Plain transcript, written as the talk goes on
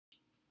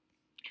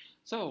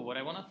So what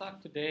I want to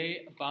talk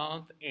today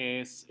about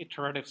is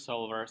iterative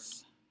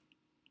solvers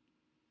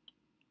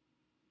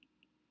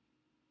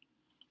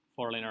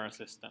for linear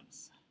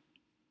systems.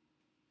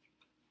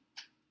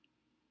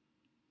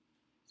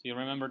 So you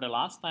remember the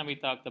last time we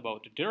talked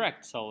about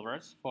direct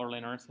solvers for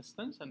linear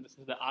systems, and this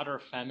is the other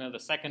family, the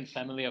second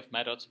family of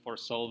methods for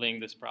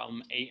solving this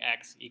problem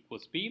AX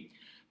equals B.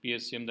 We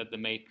assume that the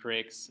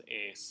matrix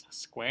is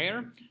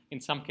square.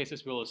 In some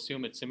cases, we'll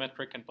assume it's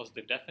symmetric and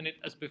positive definite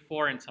as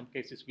before. In some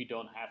cases, we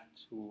don't have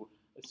to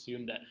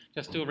assume that.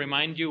 Just to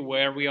remind you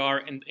where we are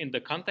in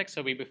the context,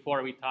 so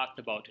before we talked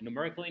about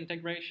numerical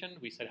integration,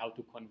 we said how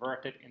to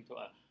convert it into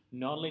a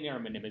nonlinear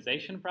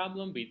minimization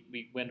problem.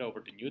 We went over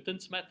to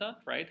Newton's method,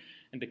 right?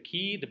 And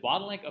the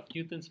bottleneck of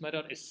Newton's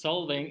method is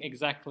solving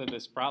exactly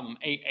this problem,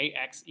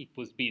 AX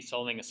equals B,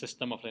 solving a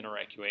system of linear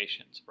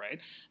equations, right?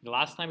 The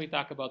last time we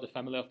talked about the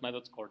family of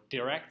methods called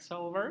direct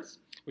solvers,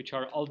 which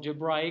are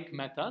algebraic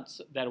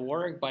methods that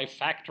work by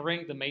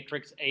factoring the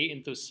matrix A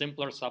into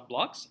simpler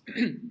subblocks.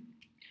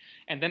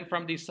 And then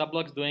from these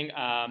subblocks doing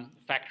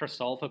factor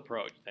solve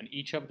approach. Then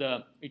each of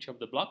the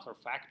blocks or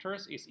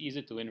factors is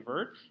easy to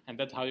invert, and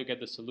that's how you get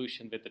the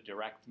solution with the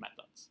direct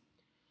methods.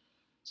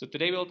 So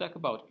today we'll talk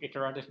about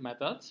iterative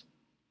methods.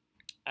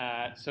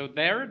 So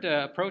there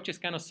the approach is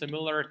kind of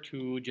similar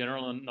to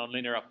general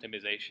nonlinear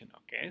optimization.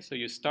 Okay, so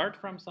you start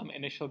from some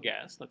initial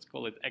guess. Let's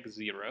call it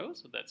x0.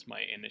 So that's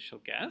my initial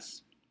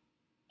guess.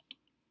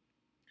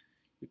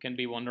 You can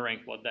be wondering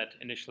what that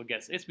initial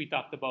guess is. We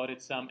talked about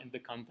it some in the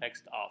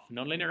context of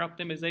nonlinear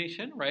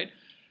optimization, right?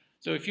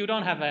 So if you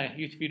don't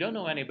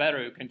know any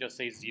better, you can just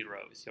say 0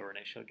 is your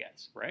initial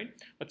guess, right?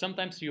 But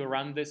sometimes you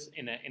run this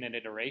in an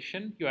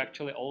iteration. You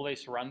actually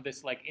always run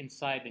this like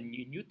inside the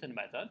Newton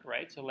method,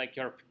 right? So like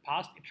your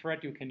past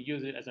iterate, you can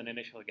use it as an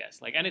initial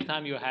guess. Like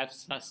anytime you have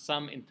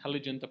some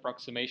intelligent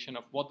approximation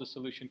of what the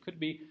solution could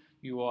be,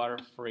 you are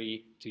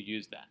free to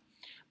use that.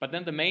 But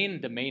then the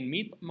main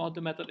meat of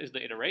the method is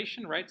the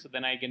iteration, right? So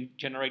then I can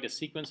generate a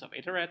sequence of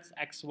iterates,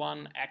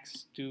 x1,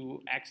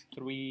 x2,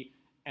 x3,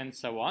 and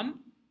so on,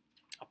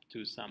 up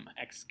to some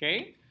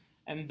xk.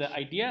 And the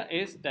idea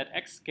is that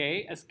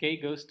xk, as k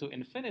goes to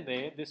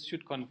infinity, this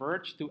should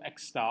converge to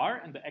x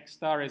star, and the x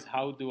star is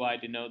how do I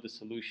denote the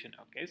solution,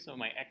 okay? So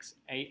my ax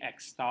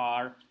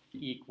star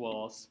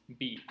equals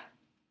b,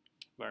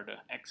 where the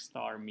x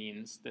star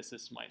means this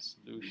is my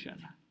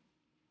solution.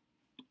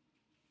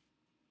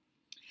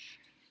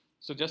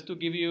 So just to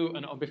give you,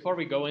 before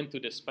we go into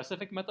the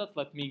specific method,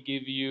 let me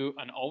give you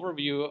an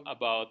overview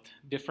about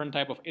different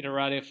type of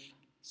iterative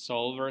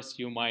solvers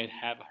you might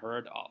have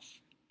heard of.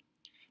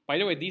 By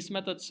the way, these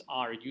methods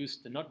are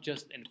used not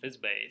just in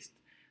phys-based,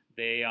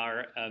 they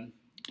are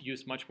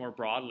used much more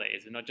broadly.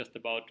 It's not just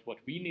about what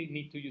we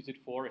need to use it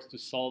for is to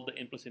solve the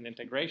implicit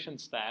integration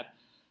step,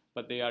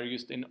 but they are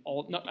used in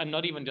all,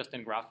 not even just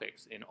in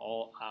graphics, in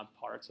all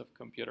parts of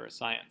computer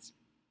science.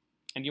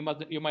 And you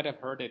might have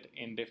heard it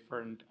in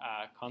different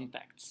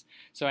contexts.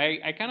 So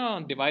I kind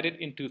of divide it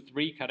into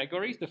three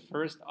categories. The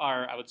first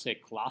are, I would say,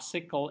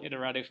 classical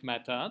iterative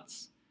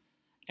methods.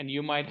 And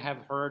you might have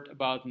heard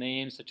about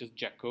names such as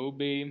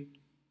Jacobi,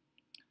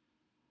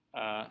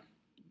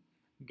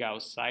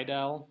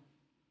 Gauss-Seidel,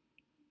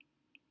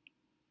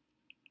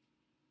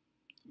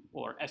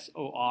 or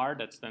SOR,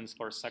 that stands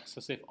for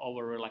successive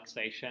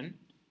over-relaxation.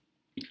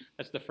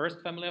 That's the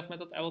first family of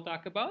methods I will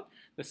talk about.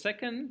 The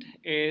second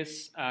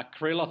is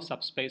Krylov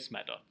subspace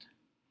method.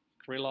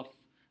 Krylov,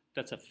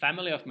 that's a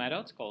family of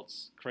methods called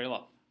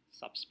Krylov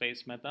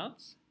subspace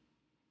methods.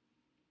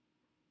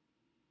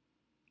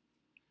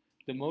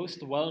 The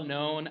most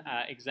well-known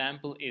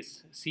example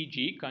is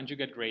CG,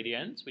 conjugate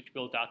gradients, which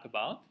we'll talk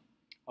about,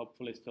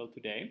 hopefully still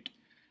today.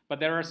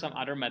 But there are some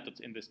other methods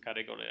in this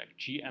category, like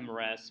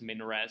GMRes,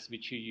 MinRes,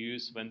 which you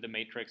use when the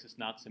matrix is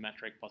not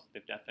symmetric,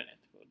 positive, definite.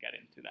 We'll get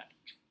into that.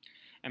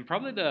 And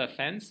probably the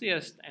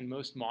fanciest and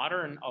most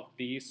modern of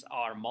these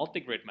are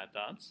multigrid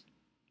methods,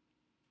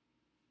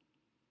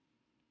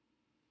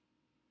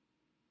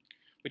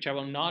 which I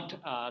will not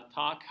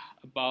talk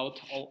about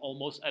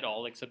almost at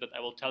all, except that I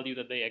will tell you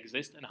that they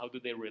exist and how do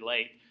they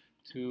relate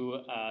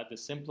to the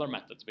simpler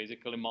methods.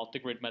 Basically,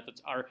 multigrid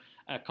methods are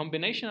a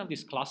combination of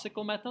these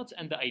classical methods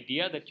and the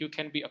idea that you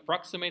can be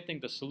approximating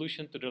the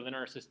solution to the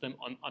linear system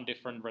on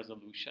different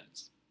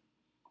resolutions.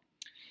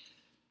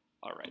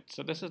 All right,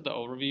 so this is the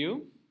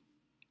overview.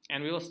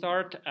 And we will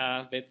start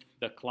with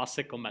the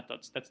classical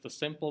methods. That's the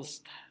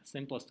simplest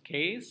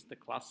case, the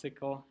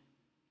classical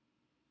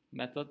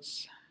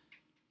methods,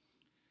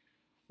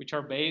 which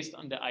are based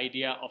on the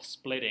idea of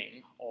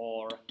splitting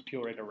or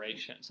pure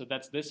iteration. So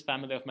that's this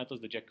family of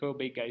methods, the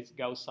Jacobi,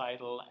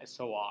 Gauss-Seidel,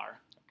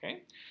 SOR.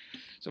 Okay?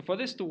 So for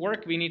this to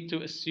work, we need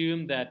to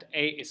assume that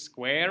A is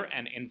square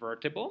and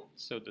invertible.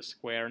 So the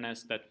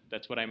squareness,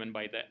 that's what I mean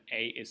by the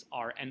A is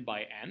Rn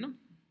by n.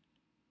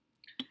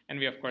 And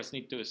we, of course,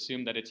 need to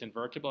assume that it's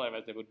invertible,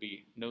 otherwise there would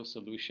be no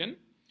solution.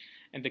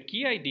 And the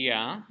key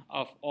idea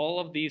of all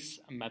of these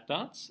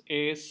methods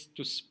is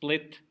to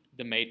split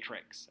the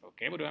matrix.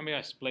 Okay, what do I mean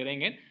by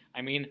splitting it?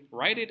 I mean,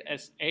 write it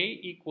as A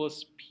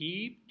equals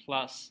P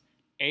plus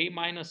A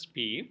minus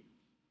P.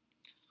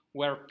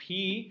 where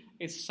P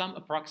is some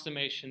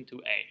approximation to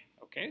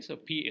A. Okay, so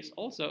P is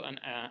also an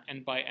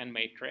n by n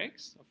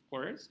matrix, of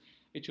course.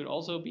 It should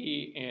also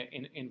be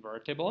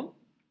invertible.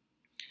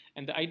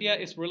 And the idea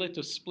is really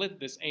to split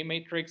this A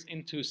matrix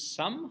into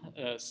some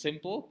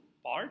simple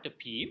part, a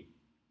P,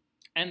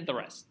 and the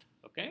rest.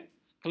 Okay,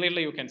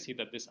 clearly you can see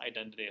that this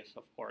identity is,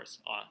 of course,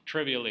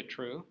 trivially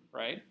true,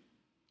 right?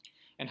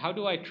 And how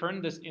do I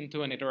turn this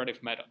into an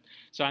iterative method?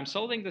 So I'm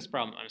solving this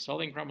problem. I'm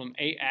solving problem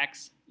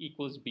AX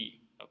equals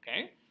B.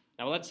 Okay.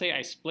 Now let's say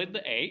I split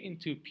the A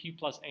into P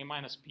plus A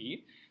minus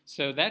P.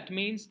 So that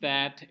means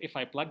that if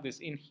I plug this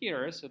in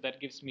here, so that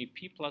gives me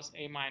P plus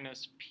A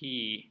minus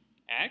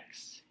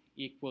PX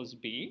equals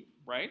B,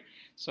 right?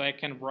 So I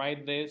can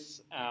write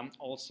this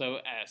also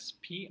as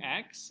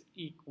PX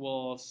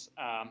equals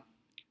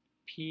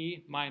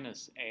P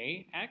minus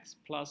AX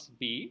plus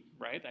B,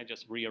 right? I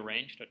just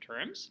rearrange the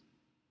terms.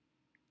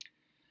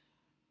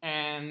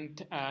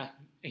 And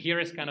here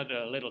is kind of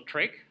the little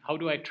trick. How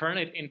do I turn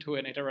it into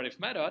an iterative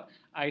method?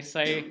 I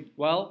say,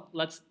 well,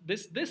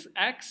 this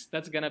x,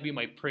 that's going to be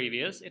my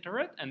previous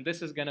iterate, and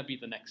this is going to be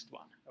the next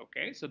one.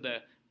 Okay, so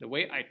the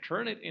way I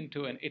turn it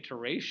into an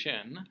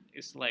iteration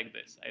is like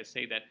this. I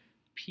say that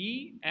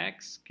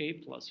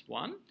pxk plus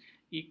 1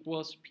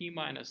 equals p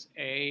minus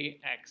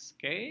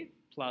axk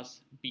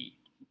plus b.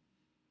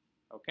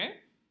 Okay?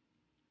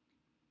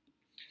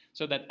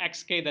 So that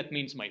xk, that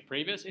means my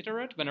previous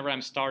iterate. Whenever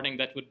I'm starting,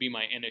 that would be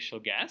my initial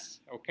guess,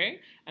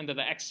 okay? And then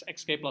the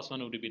xk plus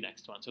 1 would be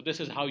next one. So this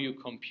is how you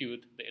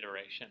compute the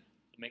iteration.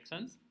 Does that make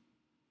sense?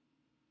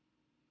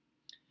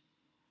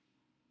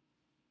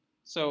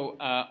 So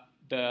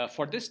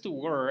for this to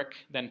work,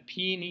 then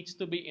P needs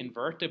to be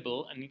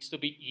invertible and needs to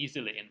be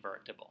easily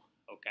invertible,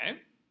 okay?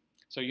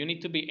 So you need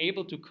to be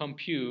able to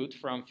compute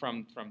from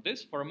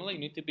this formula. You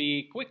need to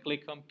be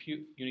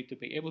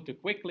able to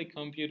quickly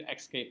compute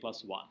xk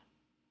plus 1.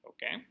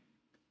 Okay,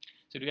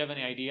 so do you have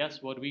any ideas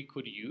what we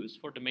could use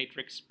for the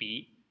matrix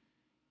P?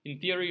 In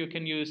theory, you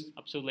can use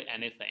absolutely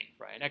anything,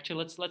 right?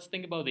 Actually, let's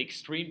think about the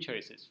extreme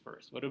choices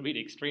first. What would be the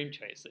extreme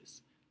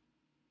choices?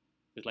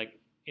 It's like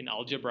in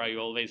algebra, you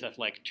always have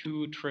like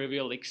two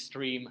trivial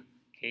extreme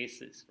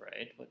cases,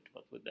 right?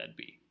 What would that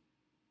be?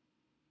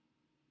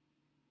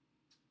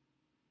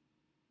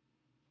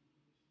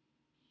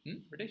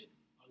 British?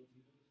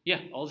 Yeah,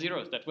 all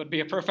zeros. That would be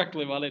a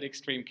perfectly valid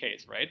extreme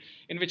case, right?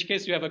 In which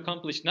case you have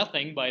accomplished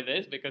nothing by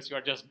this because you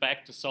are just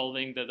back to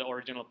solving the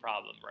original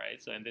problem, right?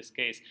 So in this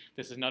case,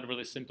 this is not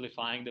really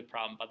simplifying the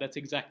problem, but that's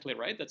exactly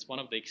right. That's one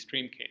of the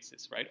extreme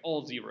cases, right?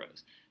 All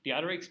zeros. The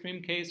other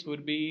extreme case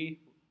would be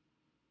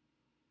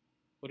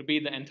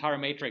the entire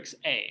matrix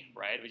A,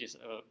 right? Which is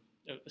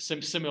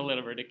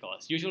similarly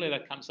ridiculous. Usually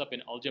that comes up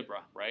in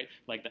algebra, right?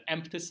 Like the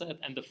empty set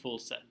and the full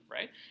set,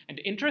 right? And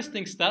the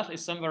interesting stuff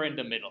is somewhere in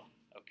the middle,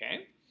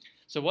 okay?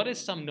 So what is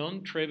some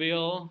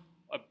non-trivial,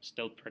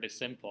 still pretty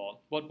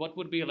simple, what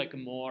would be like a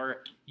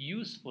more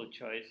useful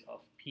choice of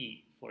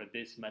P for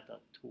this method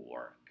to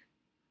work?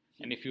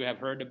 And if you have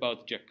heard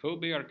about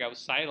Jacobi or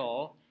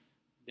Gauss-Seidel,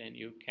 then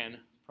you can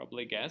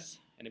probably guess.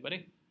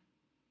 Anybody?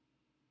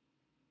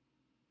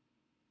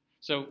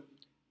 So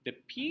the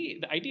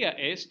idea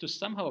is to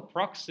somehow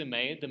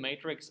approximate the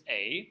matrix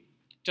A.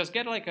 Just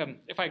get like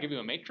if I give you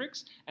a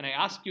matrix and I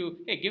ask you,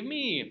 hey, give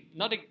me,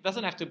 it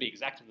doesn't have to be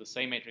exactly the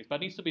same matrix, but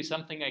it needs to be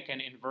something I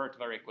can invert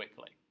very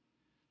quickly.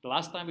 The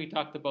last time we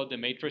talked about the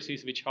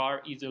matrices which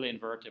are easily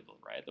invertible,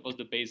 right? That was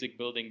the basic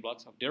building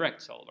blocks of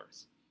direct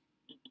solvers.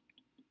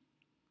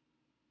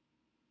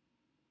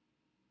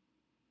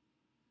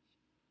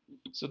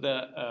 So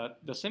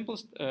the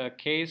simplest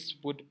case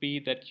would be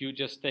that you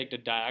just take the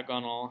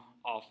diagonal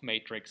of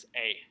matrix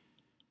A.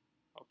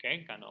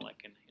 Okay, kind of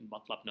like in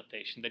MATLAB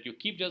notation, that you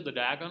keep just the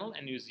diagonal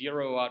and you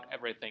zero out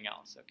everything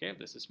else. Okay,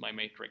 this is my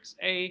matrix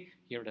A.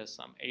 Here there's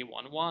some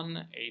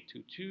A11,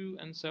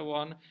 A22, and so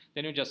on.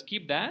 Then you just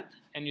keep that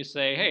and you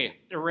say, hey,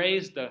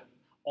 erase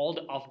all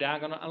the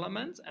off-diagonal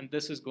elements, and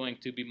this is going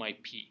to be my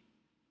P.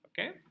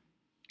 Okay,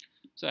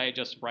 so I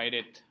just write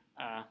it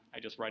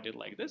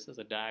like this as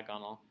a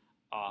diagonal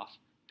of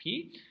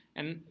P.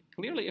 And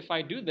clearly, if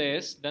I do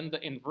this, then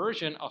the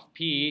inversion of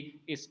P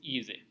is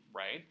easy,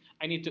 right?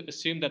 I need to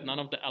assume that none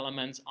of the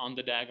elements on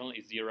the diagonal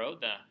is zero.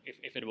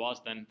 If it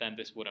was, then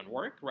this wouldn't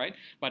work, right?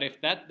 But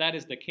if that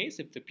is the case,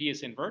 if the P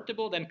is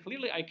invertible, then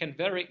clearly I can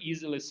very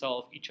easily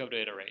solve each of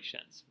the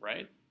iterations,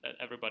 right? That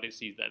everybody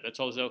sees that. That's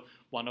also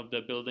one of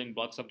the building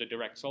blocks of the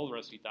direct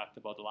solvers we talked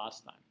about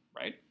last time,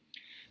 right?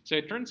 So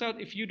it turns out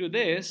if you do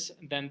this,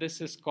 then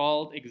this is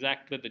called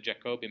exactly the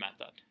Jacobi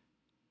method,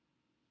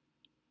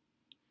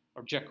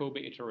 or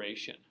Jacobi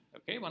iteration,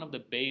 okay? One of the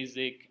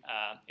basic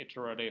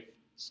iterative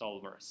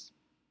solvers.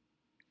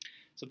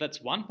 So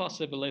that's one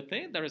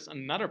possibility. There is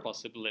another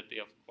possibility,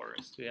 of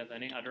course. Do you have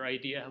any other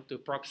idea how to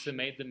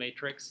approximate the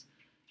matrix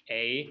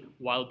A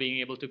while being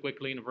able to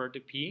quickly invert the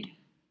P?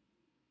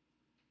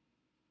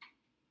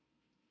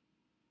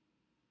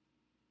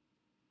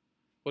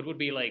 What would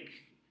be like,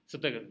 so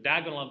the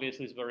diagonal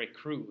obviously is very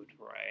crude,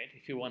 right?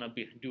 If you want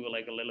to do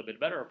like a little bit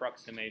better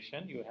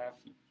approximation, you have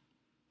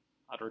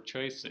other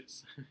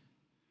choices.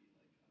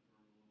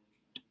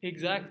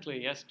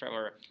 Exactly, yes,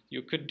 Trevor.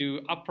 You could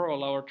do upper or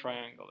lower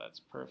triangle. That's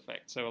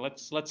perfect. So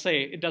let's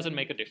say it doesn't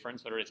make a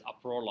difference whether it's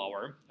upper or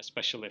lower,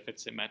 especially if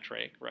it's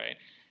symmetric, right?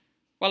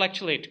 Well,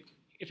 actually,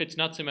 if it's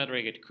not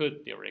symmetric, it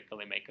could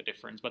theoretically make a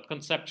difference, but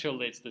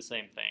conceptually, it's the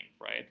same thing,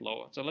 right?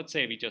 Lower. So let's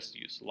say we just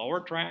use lower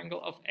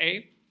triangle of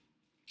A.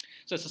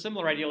 So it's a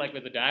similar idea like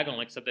with the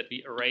diagonal, except that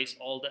we erase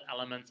all the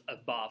elements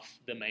above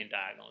the main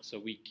diagonal. So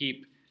we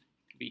keep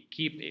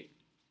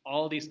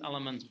all these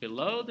elements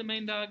below the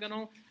main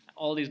diagonal.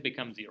 All these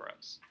become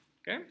zeros.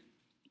 Okay.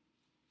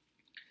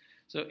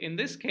 So in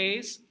this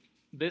case,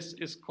 this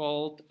is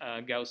called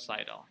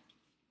Gauss-Seidel.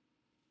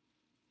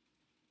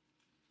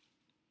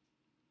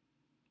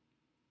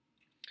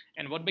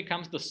 And what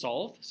becomes the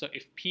solve? So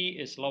if P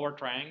is lower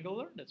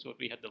triangular, that's what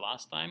we had the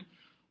last time,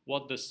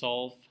 what the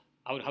solve,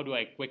 how do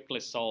I quickly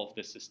solve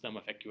this system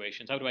of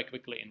equations? How do I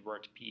quickly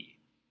invert P?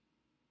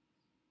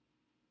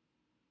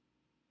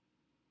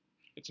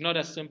 It's not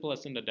as simple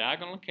as in the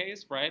diagonal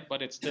case, right?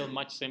 But it's still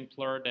much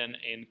simpler than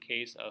in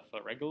case of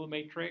a regular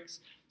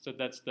matrix. So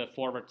that's the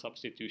forward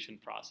substitution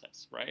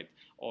process, right?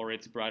 Or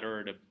it's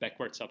rather the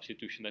backward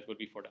substitution that would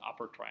be for the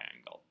upper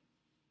triangle.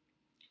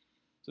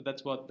 So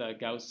that's what the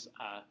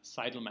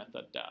Gauss-Seidel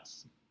method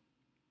does.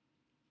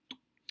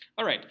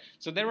 All right,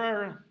 so there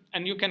are,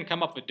 and you can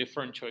come up with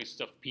different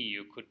choices of P.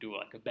 You could do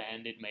like a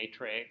banded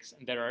matrix,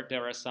 and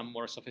there are some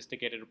more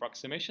sophisticated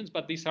approximations,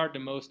 but these are the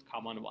most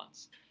common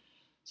ones.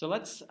 So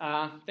let's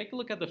take a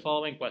look at the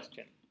following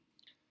question.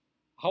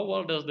 How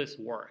well does this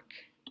work,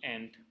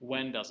 and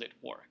when does it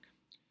work?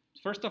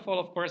 First of all,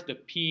 of course, the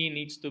P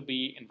needs to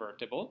be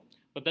invertible,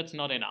 but that's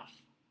not enough.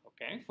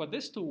 Okay, for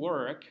this to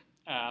work,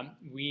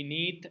 we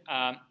need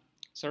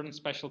certain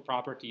special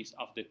properties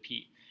of the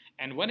P.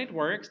 And when it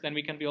works, then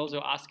we can be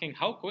also asking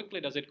how quickly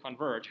does it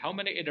converge? How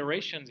many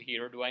iterations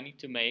here do I need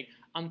to make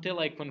until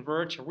I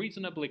converge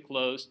reasonably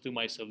close to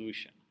my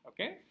solution?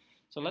 Okay,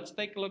 so let's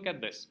take a look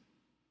at this.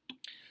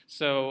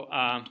 So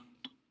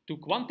to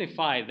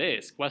quantify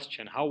this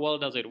question, how well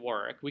does it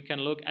work, we can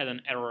look at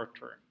an error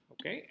term.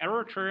 Okay,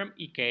 error term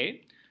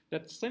EK,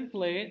 that's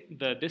simply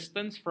the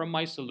distance from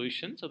my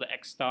solution. So the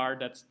X star,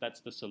 that's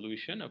the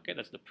solution. Okay,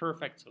 that's the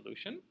perfect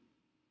solution.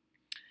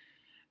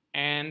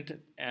 And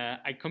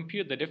I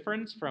compute the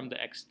difference from the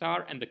X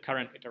star and the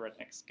current iterate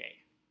XK.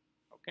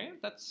 Okay,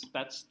 that's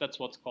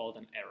what's called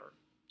an error.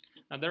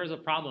 Now there is a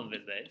problem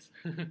with this.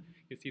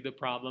 You see the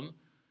problem?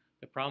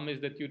 The problem is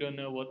that you don't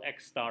know what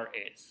X star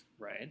is,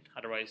 right?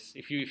 Otherwise,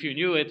 if you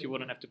knew it, you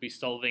wouldn't have to be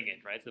solving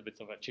it, right? It's a bit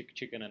of a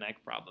chicken and egg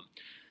problem.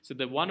 So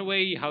the one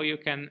way how you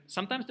can,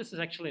 sometimes this is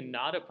actually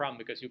not a problem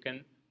because you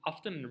can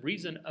often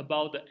reason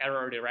about the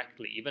error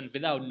directly, even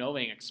without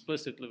knowing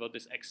explicitly what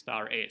this X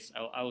star is.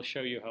 I'll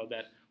show you how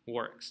that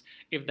works.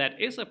 If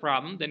that is a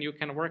problem, then you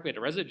can work with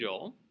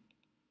residual.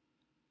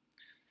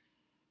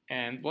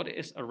 And what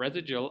is a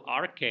residual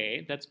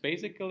RK? That's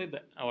basically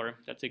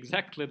that's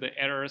exactly the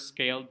error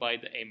scaled by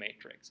the A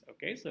matrix.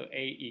 Okay, so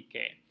AEK.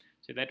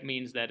 So that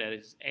means that it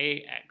is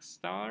AX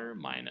star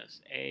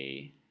minus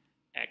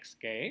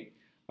AXK.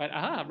 But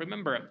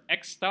remember,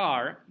 X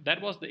star,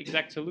 that was the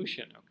exact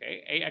solution.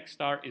 Okay, AX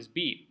star is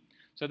B.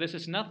 So this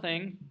is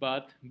nothing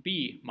but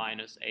B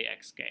minus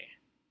AXK.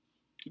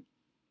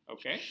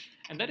 Okay,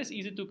 and that is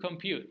easy to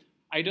compute.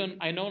 I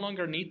no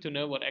longer need to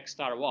know what X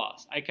star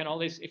was. I can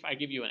always, if I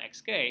give you an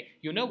XK,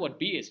 you know what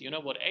B is, you know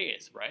what A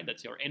is, right?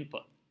 That's your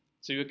input.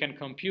 So you can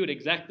compute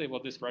exactly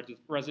what this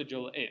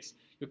residual is.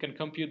 You can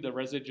compute the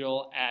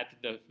residual at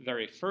the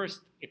very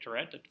first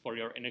iterate for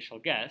your initial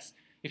guess.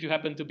 If you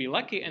happen to be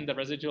lucky and the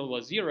residual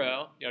was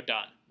 0, you're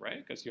done,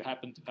 right? Because you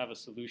happen to have a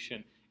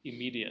solution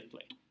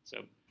immediately. So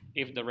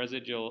if the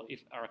residual,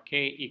 if RK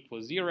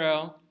equals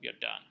 0, you're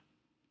done.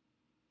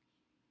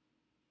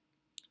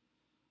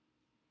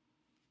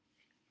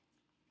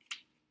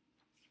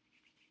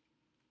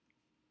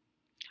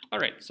 All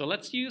right, so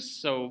let's use,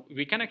 so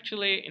we can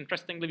actually,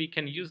 interestingly, we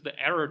can use the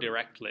error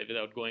directly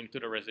without going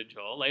to the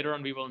residual. Later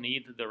on, we will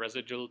need the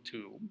residual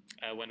too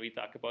when we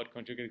talk about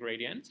conjugate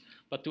gradients.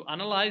 But to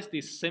analyze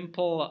these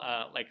simple,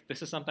 like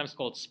this is sometimes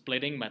called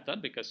splitting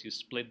method because you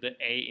split the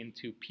A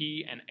into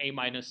P and A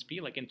minus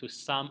P, like into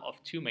sum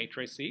of two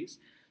matrices.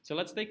 So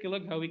let's take a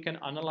look how we can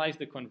analyze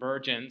the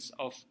convergence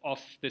of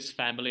this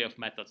family of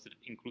methods that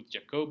includes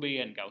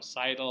Jacobi and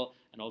Gauss-Seidel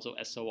and also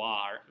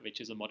SOR, which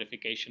is a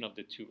modification of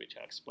the two, which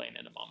I'll explain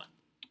in a moment.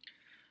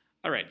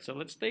 All right, so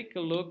let's take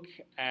a look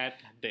at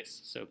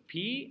this. So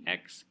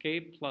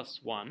Pxk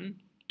plus 1.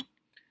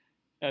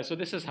 So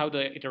this is how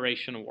the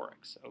iteration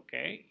works,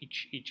 okay?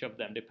 Each of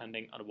them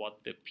depending on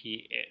what the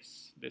P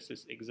is. This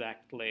is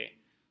exactly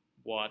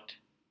what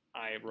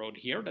I wrote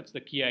here. That's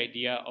the key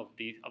idea of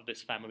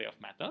this family of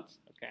methods,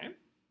 okay?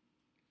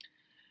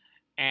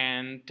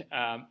 And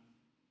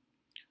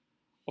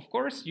of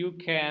course, you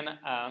can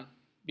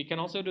we can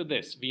also do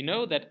this. We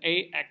know that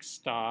AX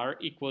star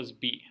equals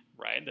B,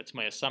 right? That's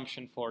my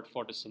assumption for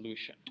the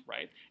solution,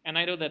 right? And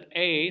I know that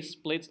A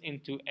splits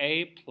into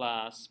A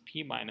plus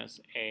P minus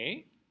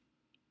A.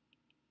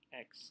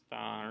 X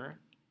star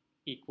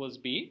equals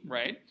B,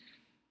 right?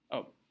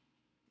 Oh,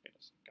 wait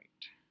a second.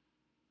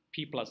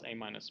 p plus a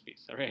minus b.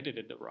 Sorry, I did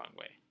it the wrong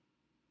way.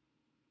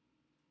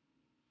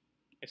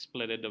 I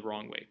split it the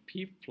wrong way.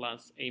 P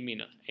plus a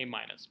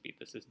minus b.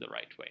 This is the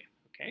right way.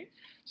 Okay,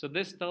 so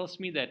this tells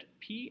me that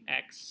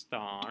px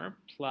star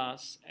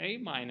plus a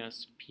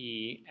minus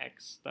px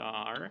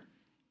star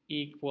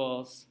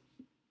equals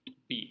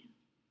b.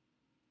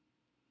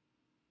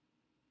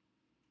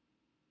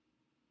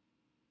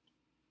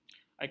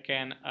 I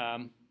can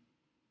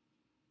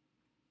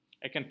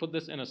put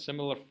this in a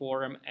similar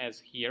form as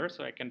here,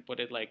 so I can put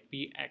it like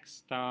px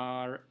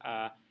star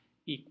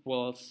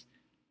equals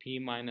p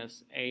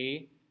minus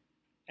a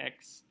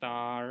x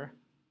star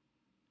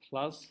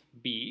plus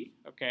b,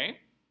 okay?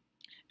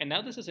 And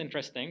now this is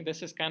interesting.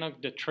 This is kind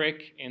of the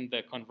trick in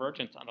the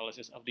convergence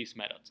analysis of these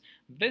methods.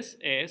 This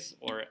is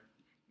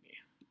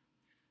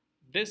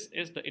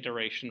the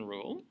iteration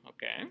rule,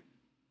 okay?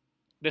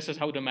 This is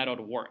how the method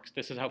works.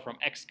 This is how from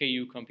xk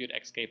you compute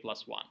xk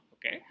plus 1,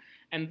 okay?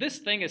 And this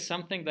thing is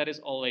something that is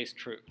always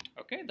true,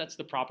 okay? That's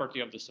the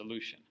property of the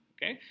solution,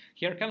 okay?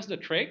 Here comes the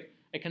trick.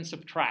 I can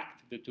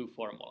subtract the two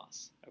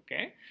formulas,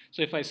 okay?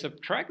 So if I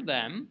subtract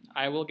them,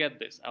 I will get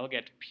this. I'll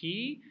get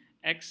p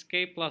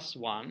xk plus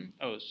 1.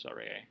 Oh,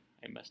 sorry,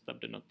 I messed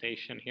up the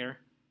notation here.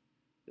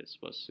 This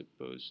was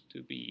supposed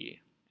to be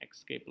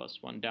xk plus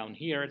 1 down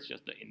here. It's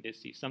just the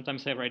indices.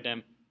 Sometimes I write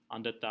them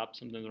on the top,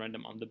 sometimes I write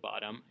them on the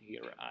bottom.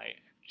 Here I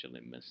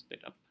actually messed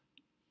it up.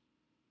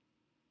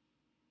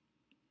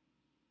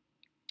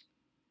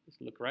 Does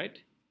it look right?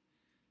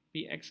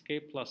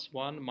 pxk plus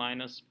 1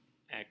 minus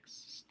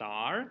x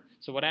star.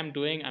 So what I'm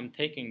doing, I'm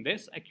taking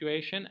this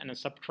equation and I'm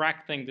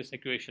subtracting this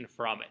equation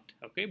from it.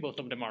 Okay, both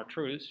of them are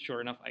true. Sure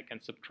enough, I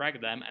can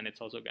subtract them and it's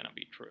also going to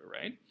be true,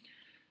 right?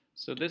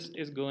 So this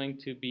is going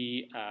to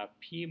be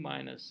p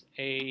minus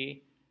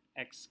a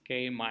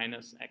xk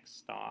minus x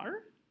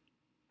star.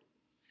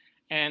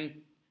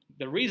 And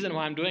the reason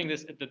why I'm doing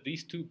this is that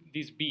these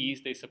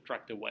b's, they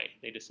subtract away.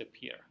 They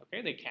disappear.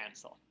 Okay, they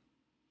cancel.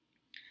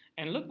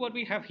 And look what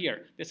we have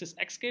here. This is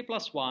xk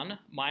plus 1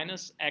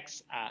 minus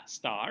x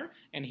star.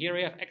 And here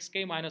we have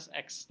xk minus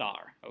x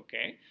star.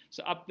 Okay,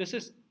 so this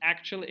is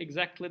actually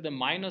exactly the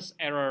minus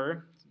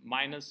error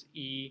minus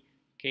e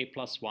k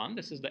plus 1.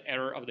 This is the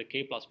error of the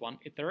k plus 1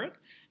 iterate.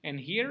 And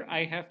here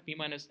I have p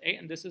minus a,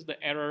 and this is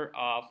the error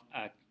of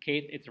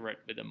kth iterate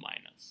with a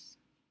minus.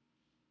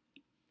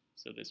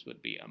 So this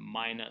would be a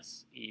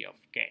minus e of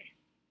k.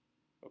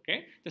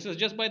 Okay, this is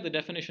just by the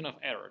definition of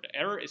error. The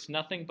error is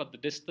nothing but the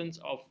distance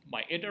of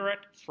my iterate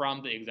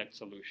from the exact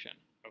solution.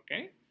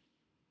 Okay,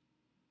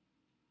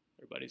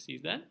 everybody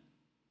sees that?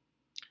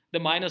 The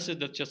minus is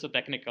just a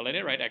technicality,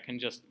 right? I can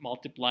just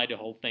multiply the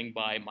whole thing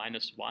by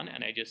minus 1,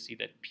 and I just see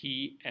that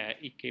p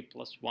ek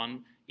plus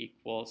 1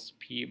 equals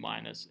p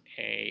minus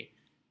a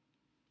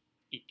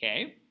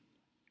ek.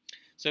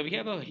 So we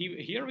have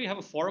here we have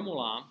a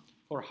formula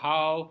for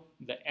how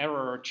the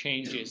error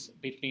changes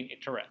between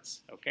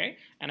iterates, okay?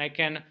 And I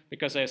can,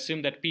 because I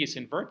assume that p is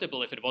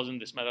invertible, if it wasn't,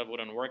 this method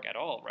wouldn't work at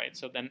all, right?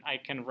 So then I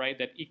can write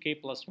that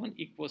ek plus 1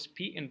 equals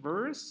p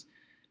inverse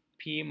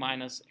p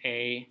minus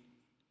a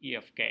e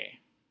of k,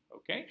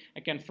 okay?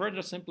 I can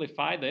further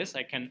simplify this.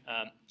 I can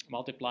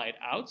multiply it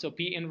out. So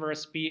p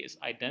inverse p is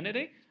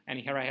identity, and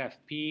here I have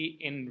p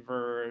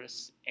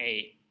inverse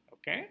a,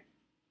 okay?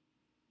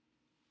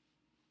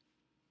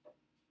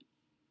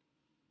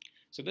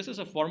 So this is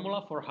a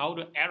formula for how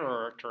the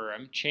error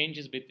term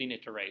changes between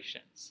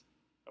iterations,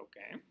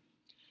 okay?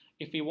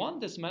 If we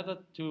want this method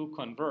to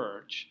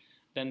converge,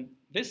 then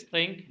this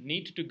thing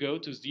needs to go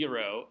to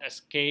 0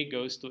 as k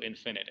goes to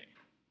infinity,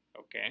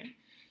 okay?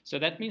 So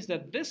that means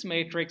that this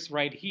matrix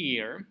right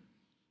here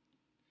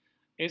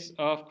is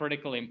of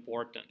critical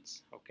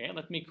importance, okay?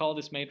 Let me call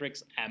this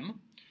matrix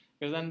M,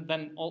 because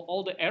then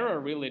all the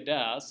error really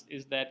does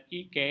is that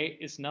ek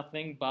is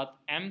nothing but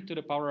m to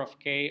the power of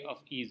k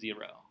of e0.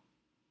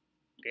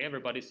 Okay,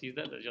 everybody sees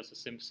that. That's just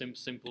a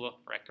simple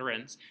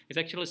recurrence. It's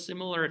actually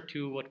similar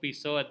to what we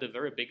saw at the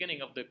very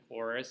beginning of the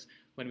course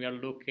when we are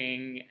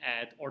looking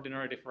at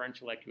ordinary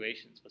differential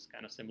equations. It was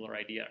kind of similar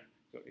idea,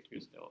 if you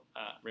still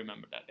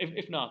remember that.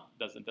 If not,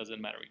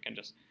 doesn't matter. We can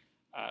just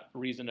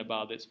reason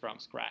about this from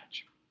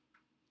scratch.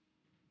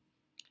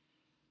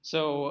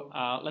 So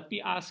let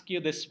me ask you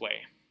this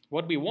way.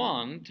 What we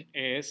want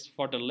is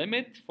for the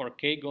limit for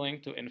k going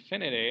to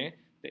infinity,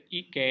 the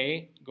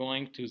ek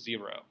going to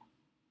 0.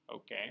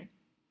 Okay.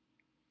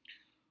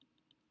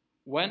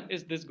 When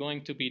is this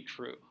going to be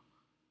true?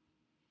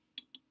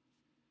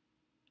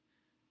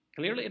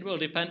 Clearly, it will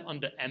depend on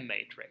the M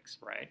matrix,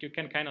 right? You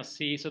can kind of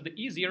see, so the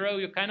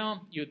E0,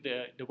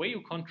 the way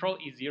you control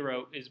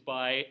E0 is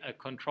by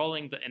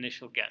controlling the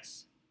initial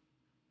guess,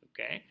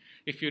 okay?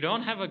 If you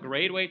don't have a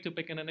great way to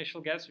pick an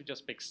initial guess, you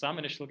just pick some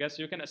initial guess,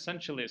 you can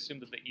essentially assume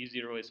that the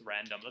E0 is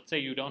random. Let's say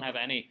you don't have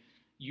any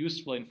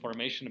useful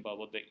information about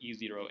what the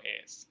E0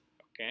 is,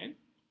 okay?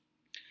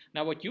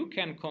 Now what you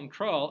can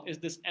control is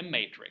this M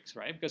matrix,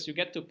 right? Because you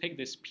get to pick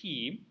this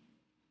P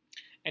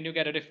and you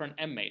get a different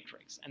M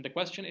matrix. And the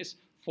question is,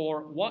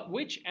 for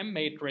which M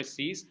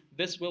matrices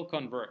this will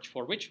converge,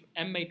 for which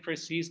M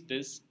matrices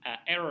this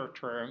error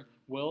term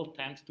will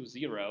tend to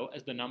 0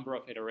 as the number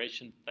of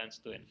iterations tends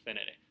to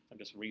infinity. I'm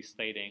just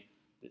restating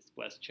this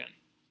question.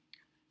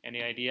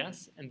 Any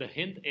ideas? And the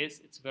hint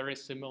is it's very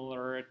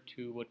similar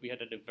to what we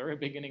had at the very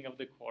beginning of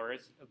the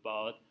course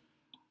about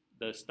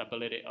the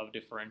stability of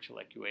differential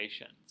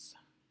equations,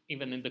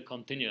 even in the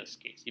continuous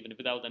case, even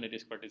without any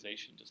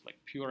discretization, just like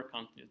pure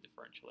continuous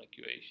differential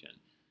equation.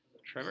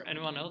 Trevor,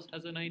 anyone else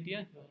has an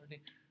idea?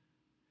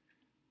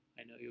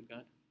 I know you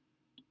got.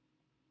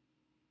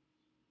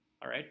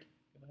 All right,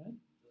 go ahead.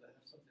 Does that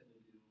have something to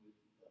do with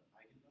the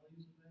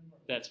eigenvalues of them?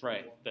 That's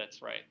right,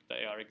 that's right.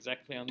 They are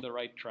exactly on the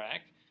right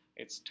track.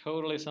 It's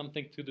totally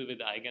something to do with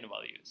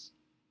eigenvalues.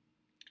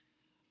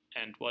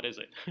 And what is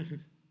it?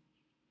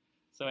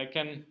 So I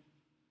can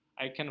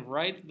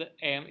write the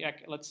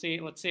let's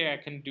say I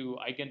can do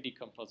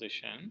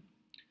eigendecomposition,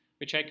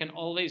 which I can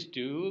always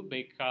do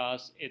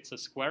because it's a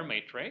square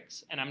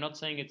matrix, and I'm not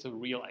saying it's a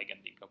real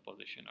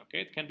eigendecomposition.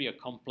 Okay, it can be a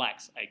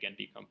complex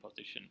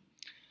eigendecomposition.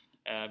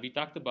 We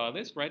talked about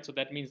this, right? So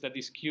that means that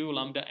these Q,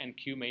 lambda, and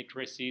Q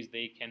matrices,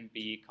 they can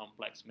be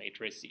complex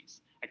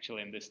matrices.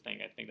 Actually, in this thing,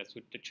 I think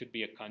that should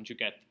be a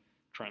conjugate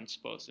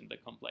transpose in the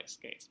complex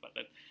case, but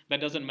that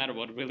doesn't matter.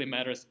 What really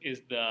matters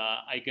is the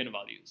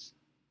eigenvalues.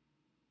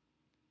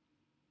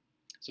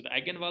 So the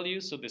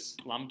eigenvalues, so this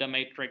lambda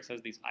matrix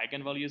has these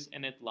eigenvalues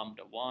in it,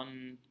 lambda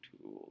 1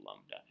 to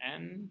lambda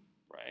n,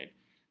 right?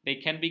 They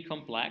can be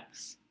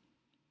complex.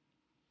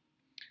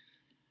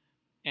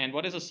 And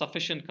what is a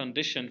sufficient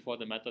condition for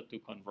the method to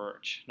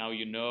converge? Now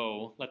you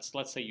know, let's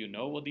say you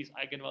know what these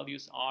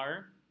eigenvalues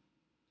are.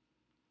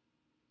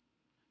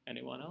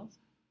 Anyone else?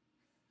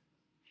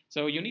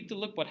 So you need to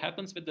look what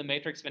happens with the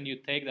matrix when you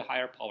take the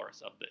higher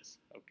powers of this,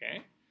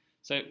 okay?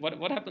 So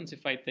what happens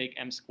if I take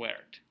m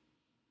squared?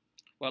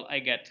 Well, I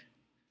get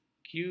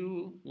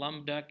Q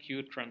lambda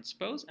Q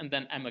transpose, and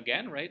then m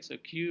again, right? So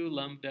Q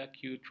lambda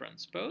Q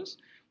transpose,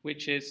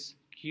 which is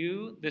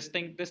Q, this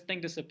thing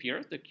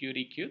disappears, the Q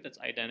dQ, that's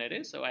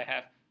identity. So I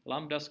have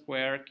lambda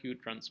square Q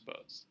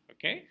transpose,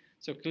 okay?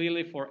 So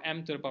clearly for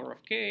m to the power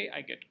of k,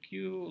 I get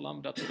Q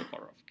lambda to the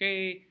power of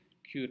k,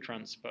 Q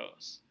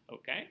transpose,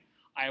 okay?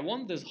 I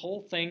want this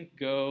whole thing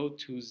go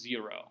to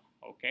 0,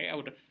 okay?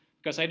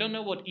 Because I don't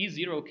know what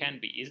E0 can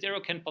be.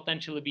 E0 can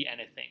potentially be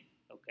anything,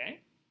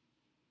 okay?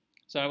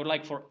 So I would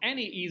like for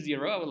any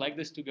E0, I would like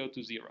this to go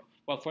to 0.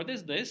 Well, for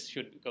this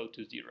should go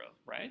to 0,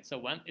 right? So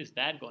when is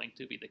that going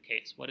to be the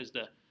case? What is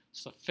the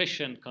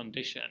sufficient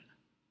condition?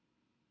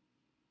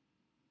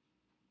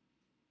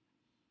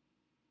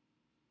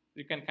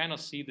 You can kind of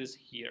see this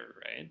here,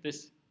 right?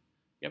 This,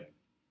 yep.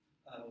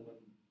 When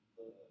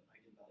the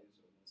eigenvalues are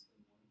less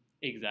than 1.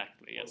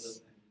 Exactly,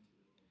 yes.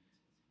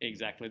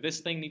 Exactly.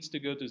 This thing needs to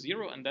go to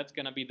 0, and that's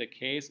going to be the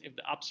case if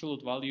the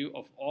absolute value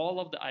of all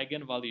of the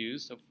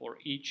eigenvalues, so for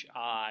each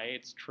I,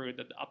 it's true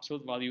that the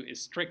absolute value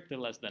is strictly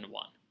less than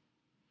 1.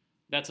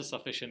 That's a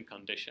sufficient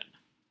condition,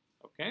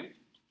 okay?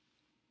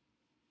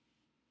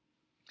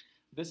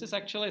 This is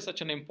actually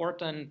such an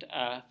important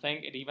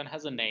thing. It even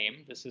has a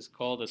name. This is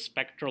called the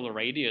spectral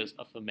radius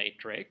of a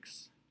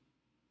matrix.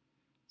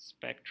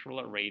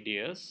 Spectral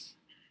radius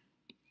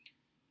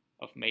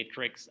of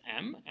matrix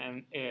M,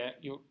 and it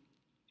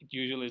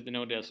usually is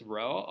denoted as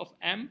rho of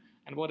M,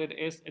 and what it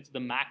is, it's the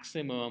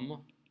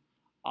maximum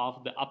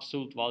of the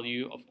absolute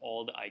value of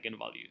all the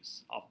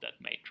eigenvalues of that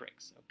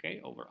matrix,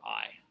 okay, over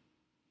I.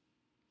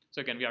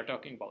 So again, we are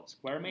talking about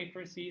square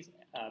matrices.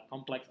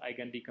 Complex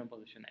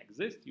eigendecomposition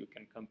exists. You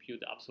can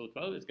compute the absolute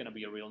value. It's going to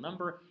be a real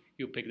number.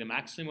 You pick the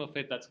maximum of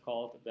it. That's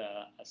called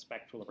the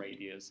spectral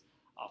radius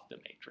of the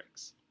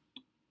matrix.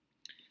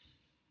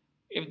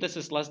 If this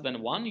is less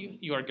than 1,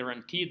 you are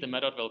guaranteed the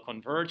method will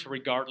converge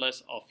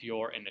regardless of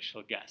your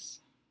initial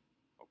guess.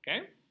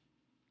 Okay?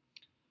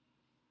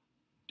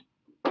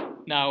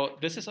 Now,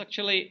 this is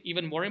actually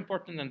even more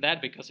important than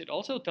that because it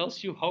also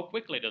tells you how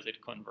quickly does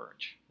it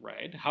converge,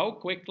 right? How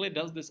quickly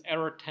does this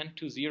error tend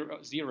to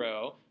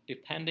 0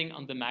 depending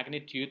on the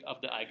magnitude of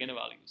the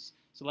eigenvalues.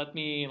 So let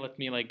me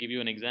like give you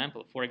an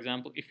example. For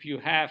example, if you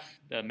have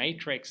the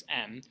matrix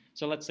M,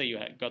 so let's say you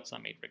got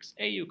some matrix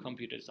A, you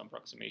computed some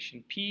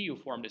approximation P, you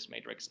formed this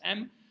matrix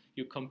M,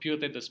 you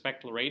computed the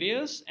spectral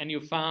radius, and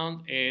you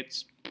found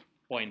it's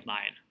 0.9.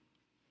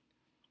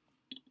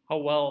 How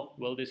well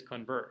will this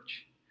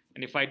converge?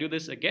 And if I do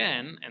this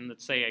again, and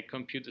let's say I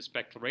compute the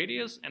spectral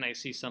radius, and I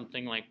see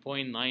something like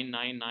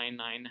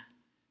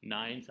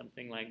 0.99999,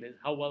 something like this,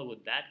 how well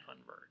would that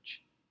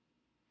converge?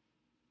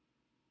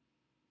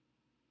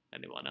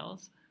 Anyone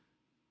else?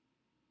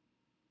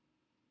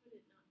 Would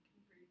it not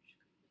converge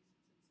quickly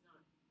since it's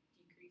not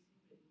decreasing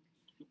but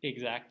increasing?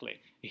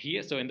 Exactly.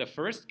 Here, so in the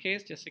first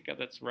case, Jessica,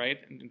 that's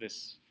right. In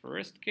this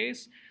first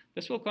case,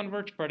 this will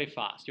converge pretty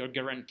fast. You're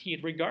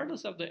guaranteed,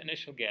 regardless of the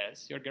initial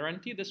guess, you're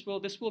guaranteed this will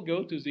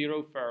go to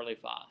 0 fairly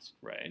fast,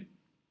 right?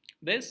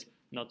 This,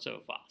 not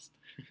so fast.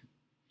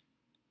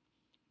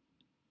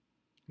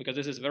 because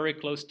this is very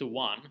close to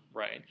 1,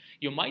 right?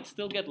 You might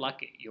still get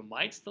lucky. You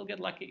might still get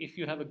lucky if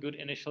you have a good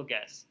initial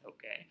guess,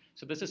 okay?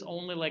 So this is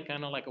only like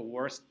kind of like a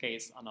worst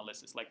case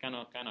analysis, like kind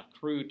of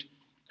crude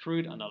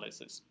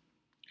analysis.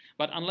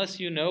 But unless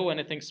you know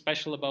anything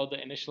special about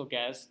the initial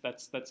guess,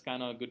 that's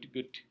kind of a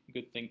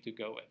good thing to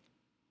go with.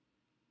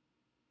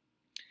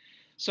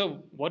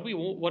 So what we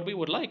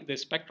would like the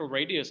spectral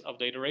radius of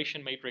the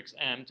iteration matrix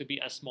M to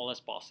be as small as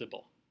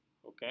possible,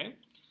 okay?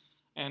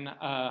 And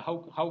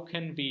how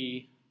can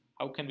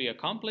we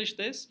accomplish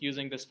this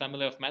using this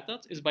family of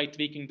methods is by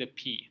tweaking the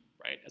P,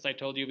 right? As I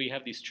told you, we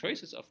have these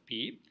choices of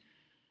P,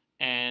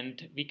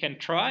 and we can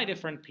try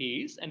different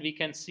P's, and we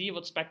can see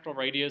what spectral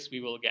radius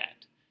we will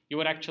get. You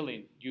would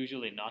actually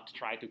usually not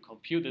try to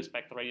compute the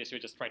spectral radius, you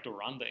just try to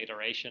run the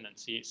iteration and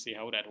see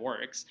how that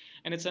works.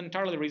 And it's an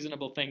entirely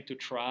reasonable thing to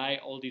try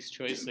all these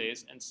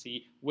choices and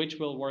see which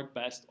will work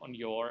best on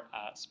your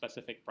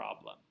specific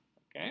problem,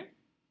 okay?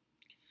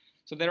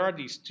 So there are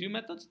these two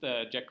methods,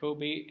 the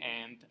Jacobi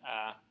and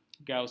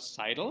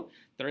Gauss-Seidel.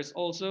 There is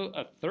also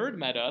a third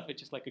method,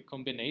 which is like a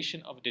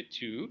combination of the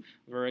two,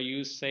 where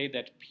you say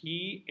that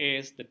P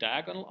is the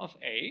diagonal of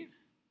A.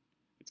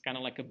 It's kind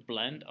of like a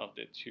blend of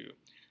the two,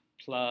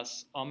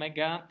 plus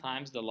omega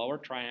times the lower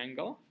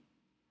triangle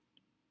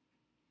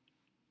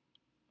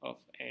of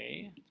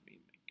A. Let me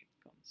make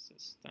it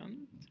consistent.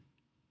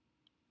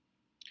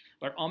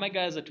 Where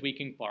omega is a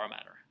tweaking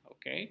parameter,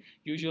 okay?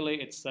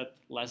 Usually it's set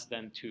less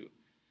than 2.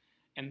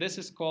 And this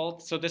is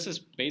called, so this is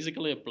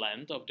basically a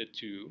blend of the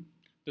two.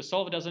 The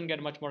solve doesn't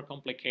get much more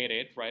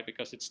complicated, right?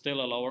 Because it's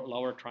still a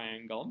lower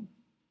triangle,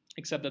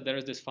 except that there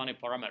is this funny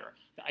parameter.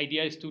 The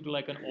idea is to do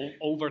like an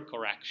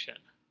overcorrection.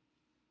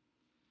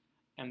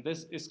 And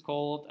this is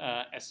called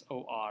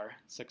SOR,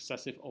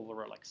 successive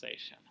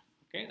overrelaxation.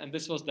 Okay, and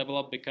this was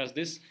developed because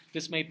this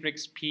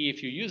matrix P,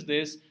 if you use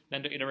this,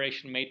 then the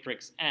iteration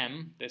matrix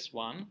M, this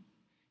one,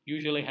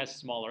 usually has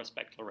smaller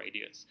spectral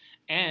radius.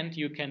 And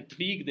you can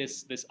tweak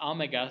this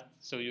omega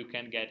so you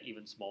can get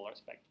even smaller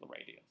spectral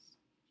radius.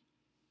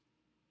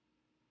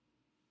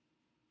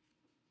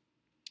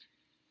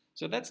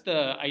 So that's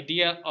the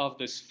idea of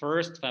this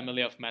first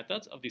family of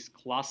methods, of these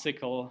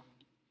classical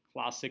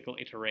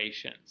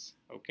iterations,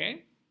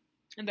 okay?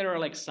 And there are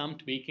like some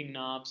tweaking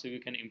knobs so you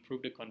can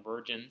improve the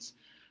convergence.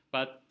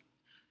 But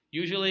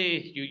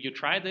usually you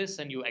try this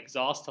and you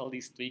exhaust all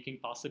these tweaking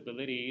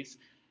possibilities,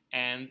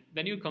 and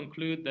then you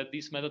conclude that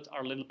these methods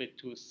are a little bit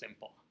too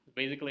simple.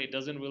 Basically, it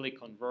doesn't really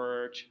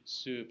converge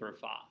super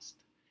fast.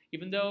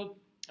 Even though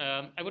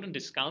I wouldn't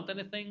discount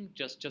anything,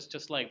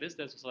 just like this.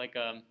 This was like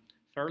a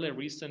fairly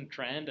recent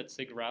trend at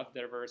SIGGRAPH.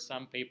 There were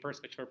some papers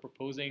which were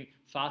proposing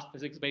fast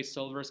physics-based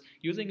solvers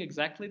using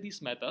exactly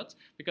these methods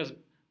because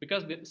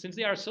since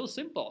they are so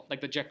simple,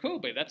 like the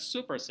Jacobi, that's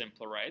super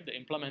simple, right? The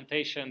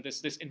implementation,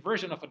 this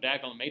inversion of a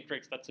diagonal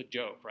matrix, that's a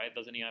joke, right?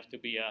 Doesn't even have to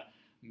be a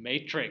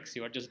matrix.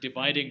 You are just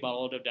dividing by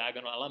all the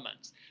diagonal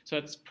elements. So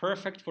it's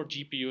perfect for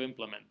GPU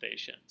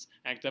implementations.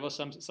 And there was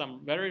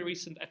some very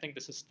recent, I think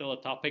this is still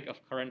a topic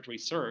of current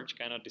research,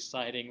 kind of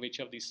deciding which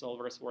of these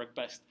solvers work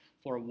best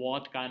for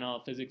what kind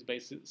of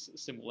physics-based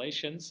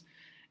simulations.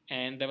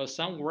 And there was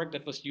some work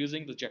that was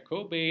using the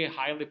Jacobi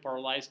highly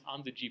parallelized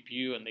on the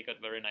GPU, and they got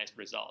very nice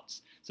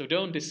results. So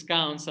don't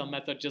discount some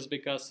method just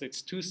because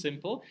it's too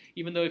simple,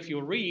 even though if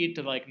you read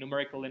like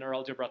numerical linear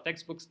algebra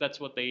textbooks, that's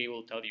what they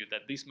will tell you,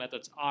 that these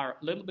methods are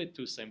a little bit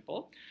too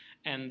simple.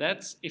 And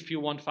that's, if you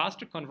want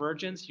faster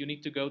convergence, you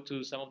need to go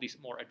to some of these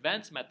more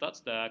advanced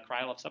methods, the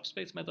Krylov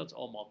subspace methods,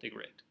 or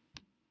multigrid.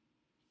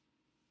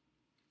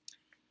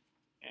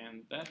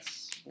 And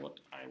that's what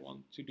I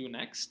want to do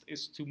next,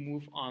 is to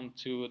move on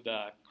to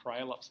the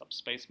Krylov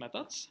subspace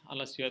methods,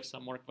 unless you have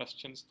some more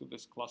questions to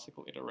this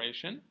classical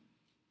iteration.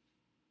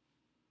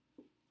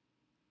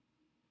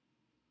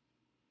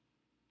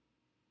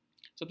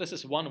 So this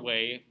is one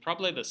way,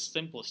 probably the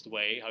simplest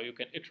way, how you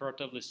can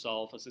iteratively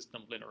solve a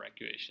system of linear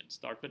equations.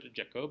 Start with the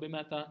Jacobi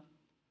method.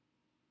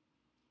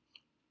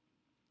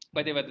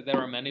 By the way, there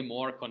are many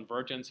more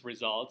convergence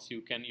results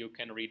you can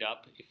read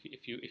up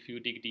if you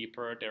dig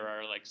deeper. There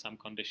are like some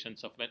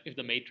conditions of if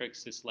the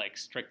matrix is like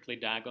strictly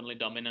diagonally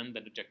dominant,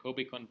 then the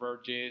Jacobi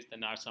converges.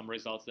 Then there are some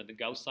results that the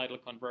Gauss-Seidel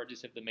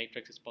converges if the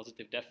matrix is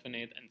positive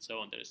definite, and so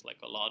on. There is like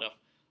a lot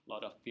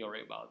of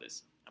theory about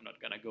this. I'm not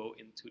gonna go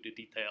into the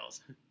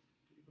details. Could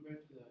you go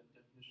back to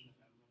the definition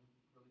of M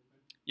really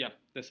quick? Yeah,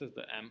 this is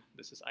the M.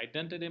 This is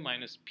identity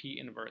minus P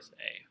inverse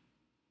A.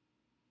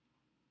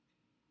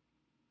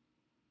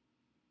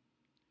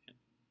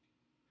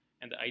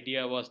 And the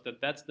idea was that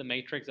that's the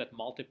matrix that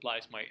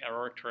multiplies my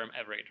error term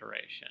every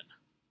iteration.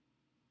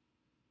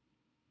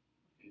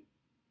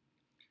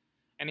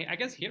 And I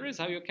guess here is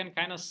how you can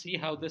kind of see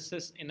how this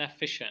is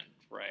inefficient,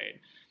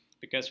 right?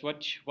 Because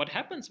what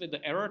happens with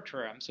the error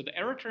term, so the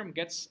error term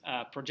gets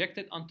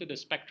projected onto the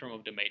spectrum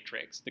of the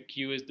matrix. The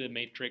Q is the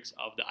matrix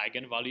of the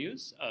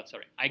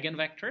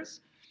eigenvectors.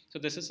 So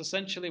this is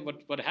essentially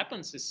what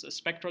happens is a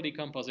spectral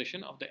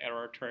decomposition of the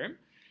error term.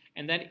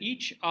 And then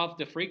each of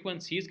the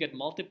frequencies get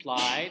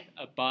multiplied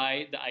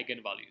by the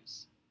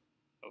eigenvalues,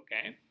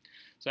 okay?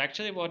 So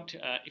actually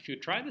if you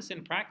try this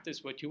in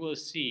practice, what you will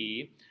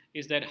see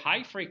is that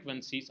high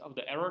frequencies of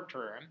the error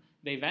term,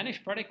 they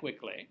vanish pretty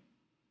quickly.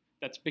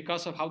 That's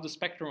because of how the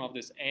spectrum of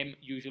this M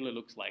usually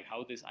looks like,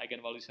 how these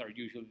eigenvalues are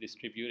usually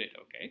distributed,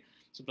 okay?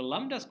 So the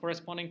lambdas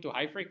corresponding to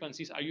high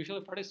frequencies are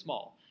usually pretty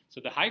small. So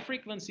the high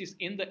frequencies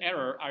in the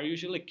error are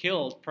usually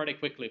killed pretty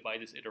quickly by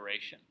this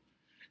iteration.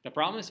 The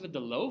problem is with the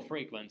low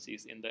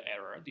frequencies in the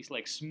error, these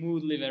like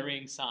smoothly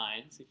varying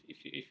signs,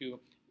 if you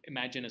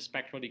imagine a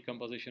spectral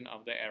decomposition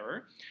of the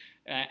error,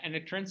 and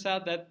it turns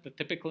out that the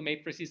typical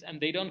matrices,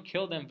 and they don't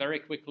kill them very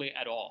quickly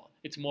at all.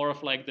 It's more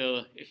of like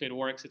if it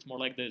works, it's more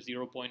like the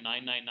 0.999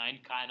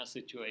 kind of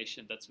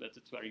situation. That's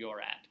where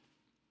you're at.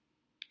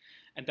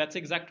 And that's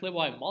exactly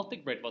why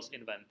multigrid was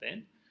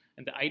invented.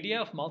 And the idea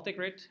of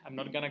multigrid, I'm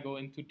not going to go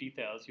into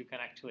details. You can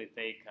actually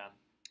take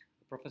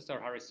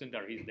Professor Hari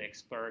Sundar. He's the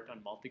expert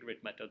on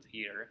multigrid methods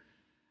here.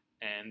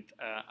 And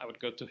I would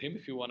go to him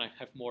if you want to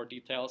have more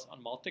details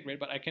on multigrid.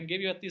 But I can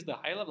give you at least the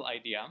high-level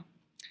idea.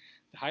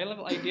 The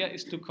high-level idea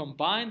is to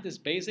combine this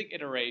basic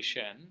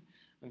iteration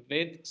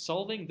with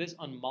solving this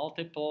on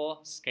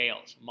multiple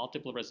scales,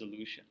 multiple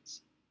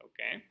resolutions,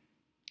 okay?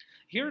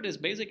 Here, this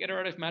basic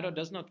iterative method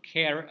does not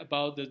care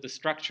about the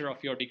structure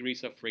of your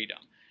degrees of freedom.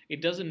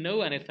 It doesn't know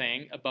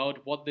anything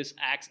about what this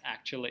X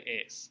actually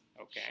is,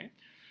 okay?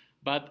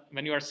 But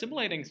when you are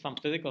simulating some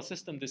physical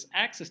system, this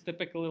X is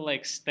typically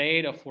like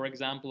state of, for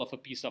example, of a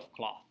piece of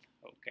cloth,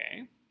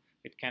 okay?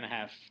 It can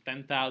have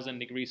 10,000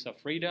 degrees of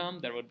freedom.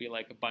 There would be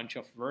like a bunch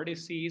of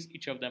vertices.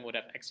 Each of them would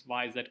have x,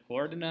 y, z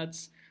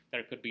coordinates.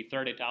 There could be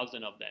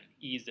 30,000 of them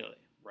easily,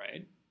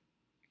 right?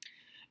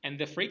 And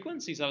the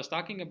frequencies I was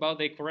talking about,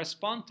 they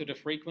correspond to the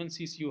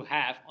frequencies you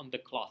have on the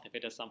cloth. If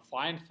it has some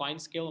fine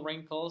scale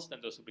wrinkles, then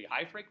those would be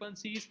high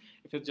frequencies.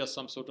 If it's just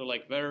some sort of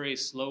like very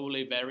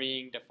slowly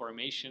varying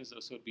deformations,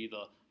 those would be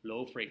the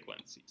low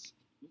frequencies.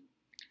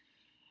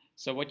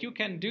 So what you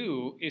can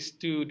do is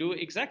to do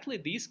exactly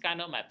these kind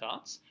of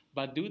methods,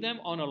 but do them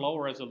on a low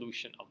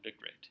resolution of the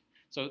grid.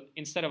 So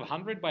instead of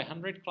 100 by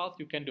 100 cloth,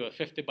 you can do a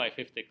 50 by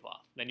 50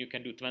 cloth. Then you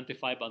can do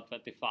 25 by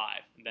 25.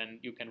 And then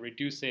you can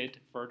reduce it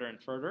further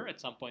and further. At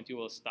some point, you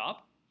will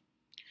stop.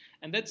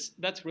 And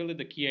that's really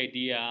the key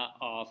idea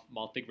of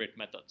multigrid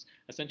methods.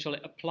 Essentially,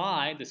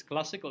 apply these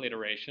classical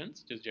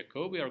iterations, just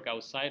Jacobi or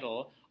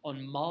Gauss-Seidel,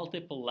 on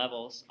multiple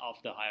levels of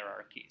the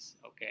hierarchies.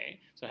 Okay,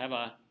 so have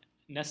a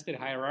nested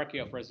hierarchy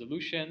of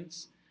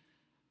resolutions,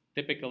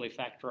 typically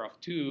factor of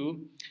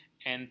 2,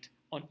 and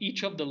on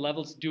each of the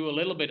levels do a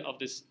little bit of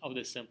this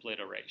simple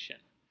iteration.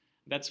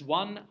 That's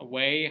one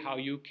way how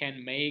you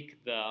can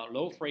make the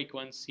low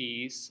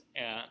frequencies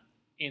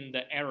in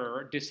the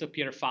error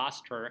disappear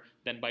faster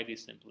than by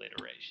these simple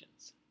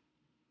iterations.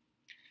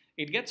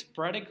 It gets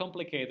pretty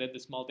complicated,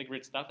 this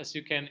multigrid stuff, as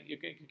you can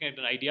get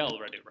an idea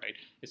already, right?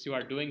 As you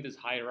are doing this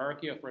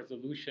hierarchy of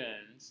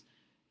resolutions,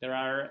 there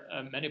are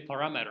many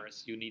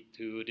parameters you need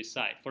to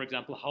decide. For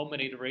example, how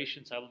many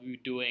iterations I will be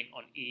doing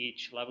on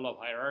each level of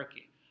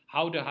hierarchy.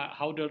 How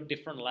the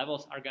different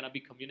levels are going to be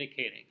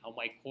communicating. How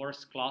my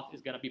coarse cloth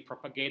is going to be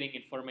propagating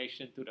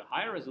information to the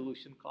higher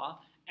resolution cloth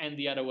and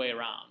the other way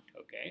around,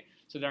 okay?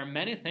 So there are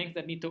many things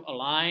that need to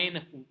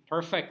align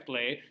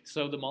perfectly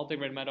so the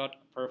multigrid method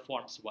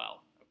performs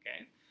well,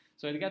 okay?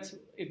 So it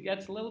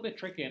gets a little bit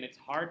tricky and it's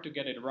hard to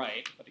get it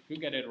right, but if you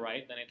get it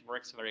right, then it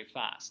works very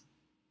fast.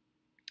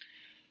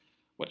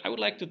 What I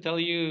would like to tell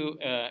you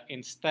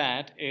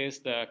instead is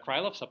the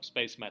Krylov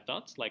subspace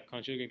methods, like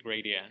conjugate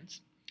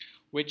gradients,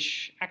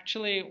 which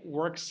actually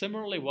work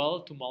similarly well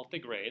to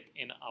multigrid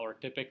in our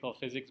typical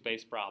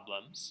physics-based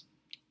problems,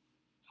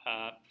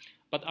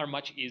 but are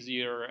much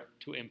easier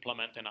to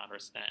implement and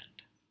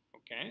understand.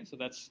 Okay, so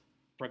that's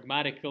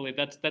pragmatically,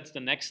 that's the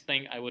next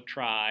thing I would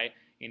try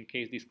in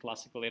case these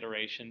classical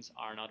iterations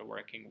are not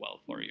working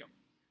well for you.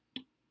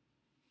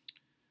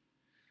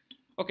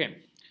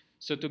 Okay,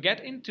 so to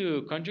get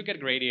into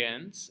conjugate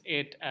gradients,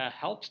 it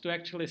helps to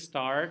actually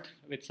start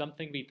with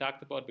something we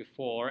talked about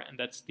before, and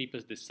that's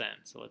steepest descent.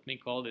 So let me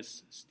call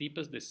this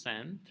steepest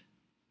descent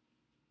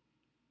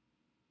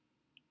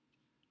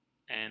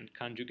and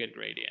conjugate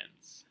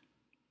gradients.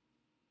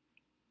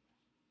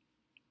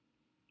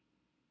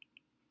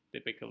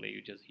 Typically,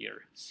 you just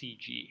hear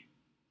CG.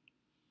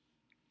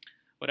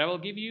 What I will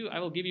give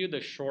you the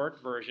short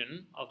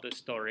version of the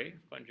story,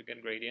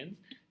 conjugate gradients.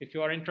 If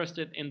you are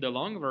interested in the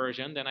long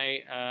version, then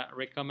I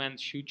recommend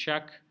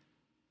Shuchak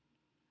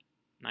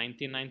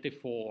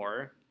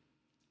 1994.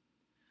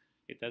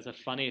 It has a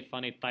funny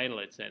title.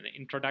 It's an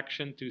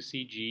Introduction to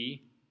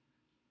CG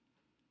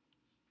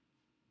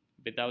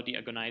Without the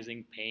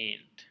Agonizing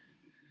Paint.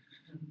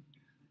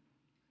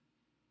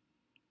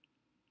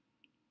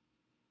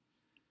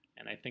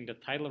 And I think the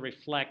title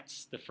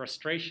reflects the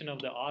frustration of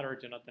the author,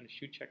 Jonathan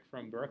Shuchak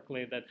from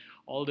Berkeley, that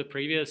all the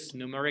previous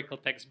numerical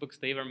textbooks,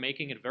 they were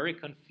making it very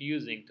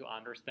confusing to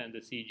understand the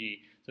CG.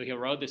 So he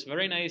wrote this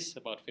very nice,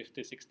 about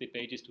 50, 60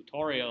 pages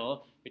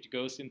tutorial, which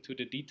goes into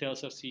the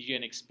details of CG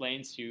and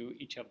explains you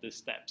each of the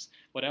steps.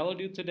 What I will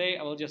do today,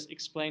 I will just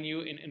explain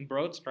you in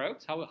broad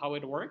strokes how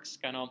it works,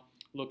 kind of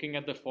looking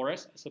at the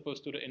forest as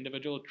opposed to the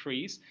individual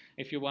trees.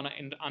 If you want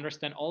to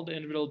understand all the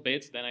individual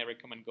bits, then I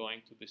recommend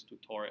going to this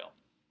tutorial.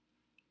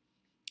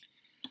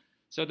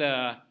 So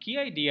the key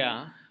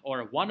idea,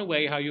 or one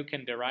way how you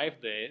can derive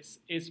this,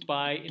 is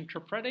by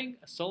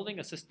solving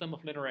a system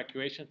of linear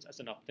equations as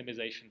an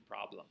optimization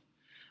problem.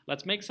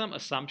 Let's make some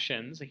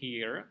assumptions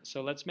here.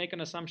 So let's make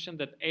an assumption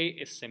that A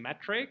is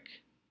symmetric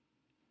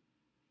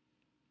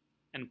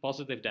and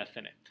positive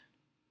definite.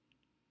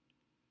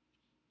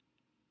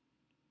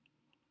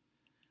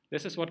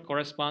 This is what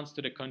corresponds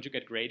to the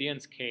conjugate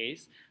gradients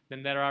case.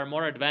 Then there are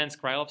more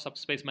advanced Krylov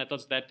subspace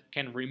methods that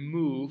can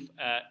remove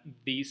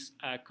these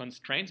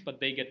constraints, but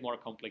they get more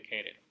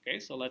complicated. Okay,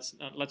 so let's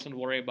not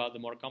worry about the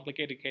more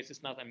complicated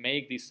cases now and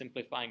make these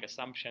simplifying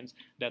assumptions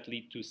that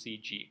lead to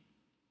CG.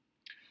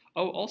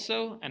 Oh,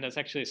 also, and that's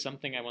actually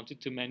something I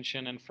wanted to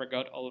mention and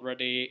forgot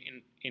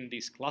already in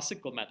these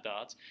classical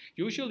methods,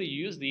 usually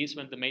use these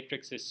when the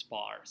matrix is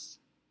sparse.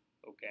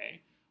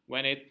 Okay.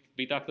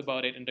 We talked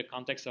about it in the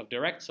context of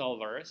direct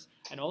solvers,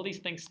 and all these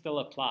things still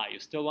apply. You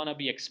still want to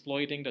be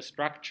exploiting the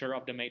structure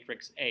of the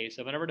matrix A.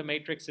 So whenever the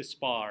matrix is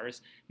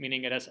sparse,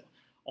 meaning it has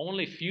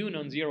only few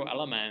non-zero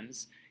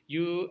elements,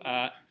 you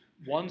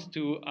want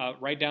to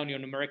write down your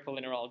numerical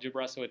linear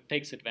algebra so it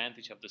takes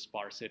advantage of the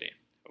sparsity.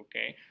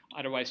 Okay.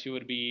 Otherwise, you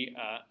would be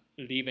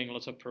leaving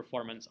lots of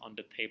performance on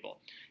the table.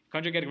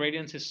 Conjugate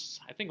gradients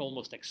is, I think,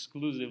 almost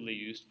exclusively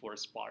used for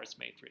sparse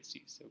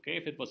matrices. Okay,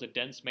 if it was a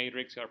dense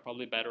matrix, you are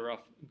probably better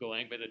off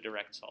going with a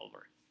direct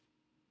solver.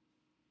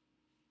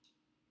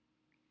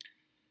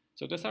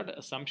 So those are the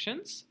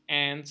assumptions,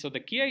 and so the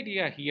key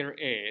idea here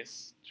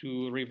is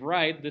to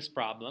rewrite this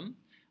problem,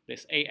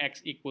 this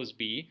ax equals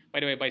b.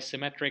 By the way, by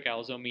symmetric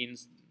also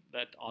means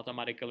that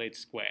automatically it's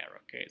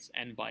square. Okay, it's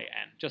n by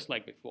n, just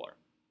like before.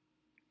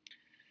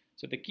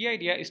 So the key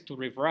idea is to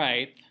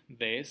rewrite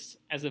this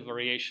as a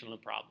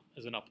variational problem,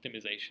 as an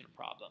optimization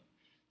problem.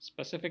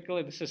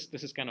 Specifically, this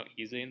is kind of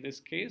easy in this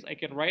case. I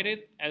can write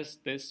it as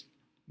this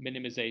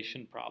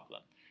minimization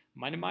problem.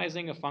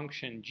 Minimizing a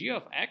function g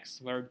of x,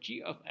 where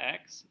g of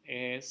x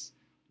is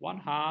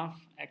 1/2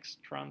 x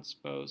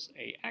transpose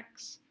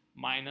ax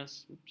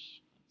minus, oops,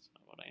 that's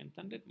not what I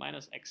intended,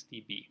 minus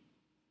xtb.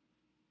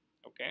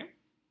 Okay?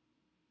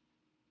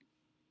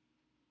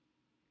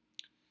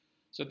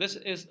 So this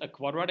is a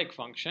quadratic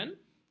function,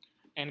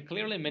 and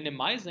clearly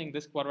minimizing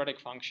this quadratic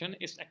function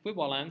is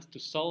equivalent to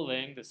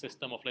solving the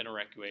system of linear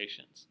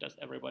equations. Does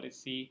everybody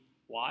see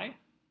why?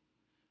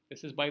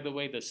 This is, by the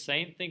way, the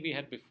same thing we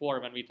had before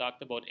when we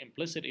talked about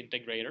implicit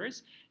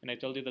integrators, and I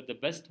told you that the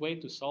best way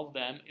to solve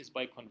them is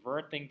by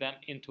converting them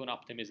into an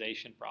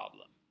optimization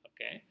problem.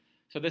 Okay?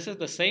 So this is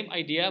the same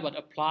idea, but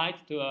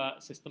applied to a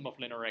system of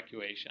linear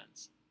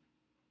equations.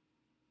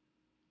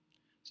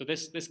 So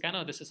this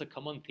is a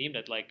common theme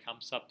that like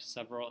comes up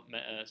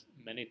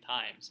many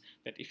times.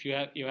 That if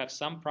you have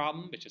some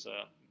problem which is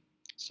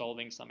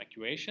solving some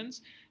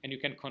equations, and you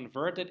can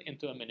convert it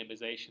into a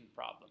minimization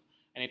problem.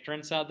 And it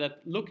turns out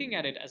that looking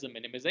at it as a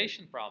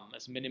minimization problem,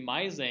 as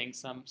minimizing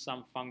some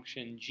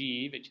function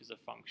g, which is a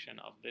function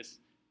of this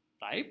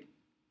type,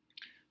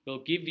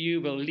 will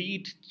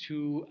lead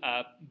to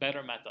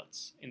better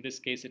methods. In this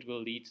case, it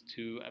will lead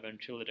to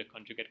eventually the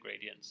conjugate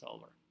gradient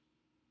solver.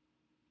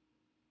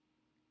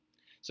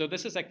 So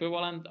this is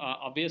equivalent,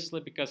 obviously,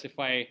 because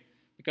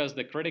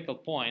the critical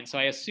point, so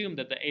I assume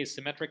that the A is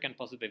symmetric and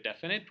positive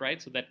definite,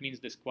 right? So that means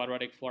this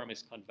quadratic form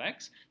is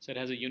convex, so it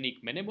has a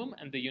unique minimum,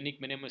 and the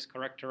unique minimum is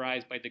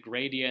characterized by the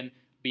gradient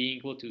being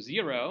equal to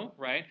 0,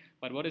 right?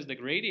 But what is the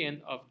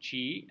gradient of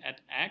g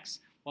at x?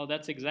 Well,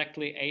 that's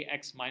exactly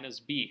ax minus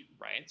b,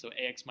 right? So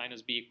ax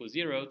minus b equals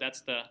 0,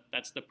 that's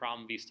the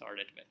problem we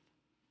started with.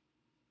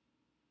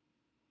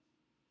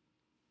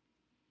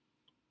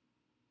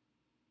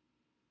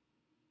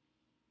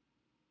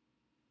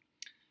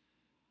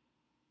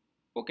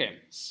 Okay,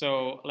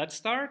 so let's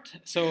start.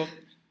 So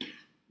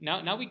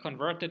now we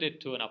converted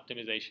it to an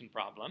optimization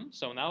problem.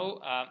 So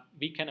now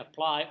we can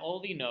apply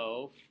all we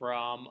know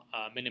from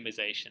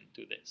minimization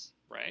to this,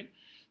 right?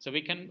 So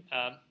we can,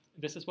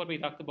 this is what we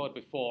talked about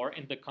before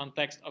in the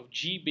context of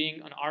g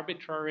being an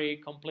arbitrary,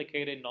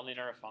 complicated,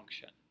 nonlinear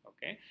function,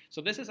 okay? So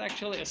this is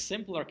actually a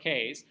simpler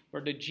case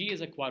where the g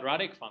is a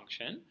quadratic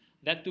function,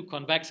 that to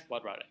convex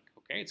quadratic,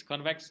 okay? It's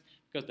convex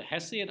because the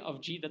Hessian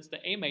of G, that's the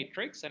A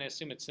matrix, and I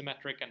assume it's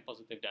symmetric and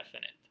positive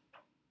definite.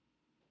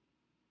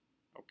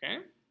 Okay?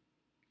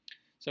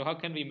 So how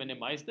can we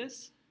minimize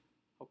this?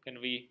 How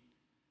can we,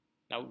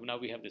 now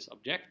we have this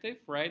objective,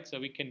 right? So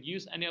we can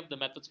use any of the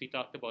methods we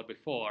talked about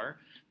before.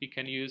 We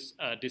can use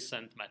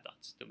descent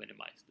methods to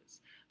minimize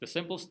this. The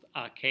simplest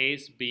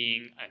case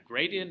being a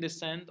gradient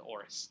descent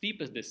or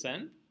steepest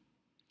descent,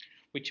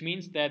 which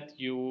means that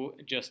you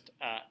just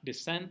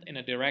descend in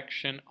a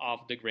direction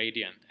of the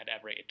gradient at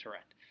every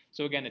iterate.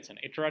 So again, it's an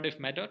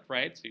iterative method,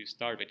 right? So you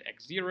start with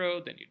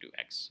x0, then you do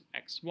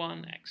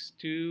x1,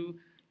 x2,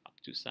 up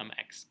to some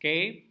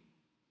xk.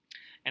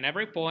 And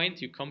every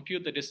point you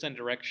compute the descent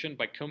direction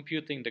by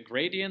computing the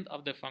gradient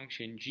of the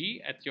function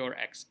g at your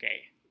xk.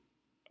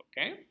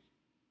 Okay?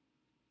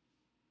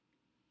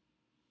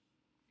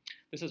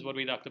 This is what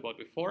we talked about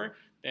before.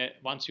 That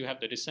once you have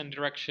the descent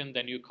direction,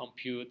 then you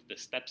compute the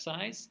step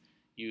size.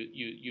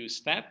 You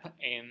step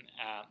in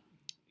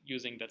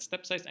using that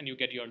step size, and you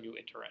get your new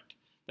iterate.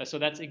 So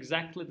that's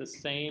exactly the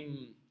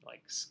same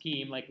like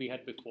scheme like we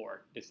had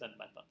before, descent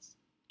methods.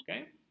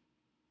 Okay.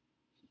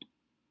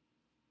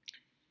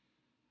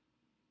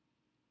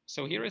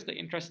 So here is the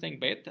interesting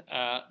bit.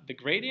 The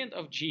gradient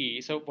of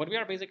g. So what we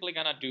are basically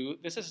gonna do,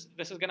 this is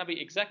gonna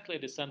be exactly a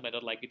descent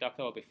method like we talked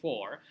about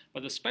before.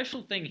 But the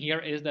special thing here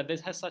is that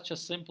this has such a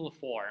simple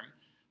form,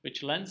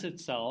 which lends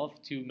itself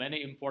to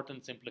many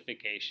important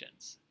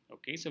simplifications.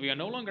 Okay, so we are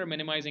no longer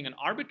minimizing an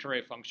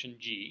arbitrary function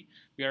g.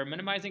 We are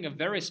minimizing a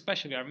very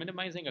special. We are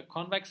minimizing a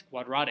convex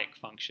quadratic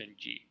function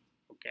g.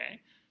 Okay,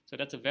 so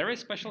that's a very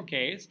special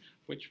case,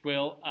 which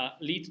will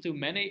lead to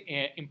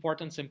many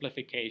important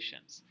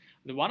simplifications.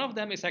 One of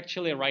them is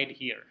actually right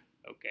here,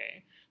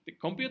 okay?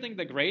 Computing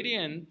the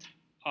gradient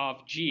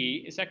of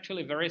g is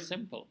actually very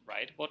simple,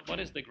 right? What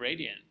is the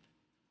gradient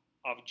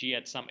of g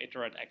at some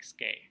iterate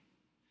xk?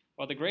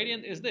 Well, the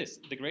gradient is this.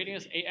 The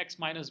gradient is ax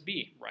minus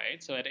b,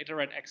 right? So at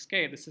iterate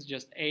xk, this is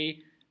just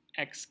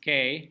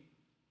axk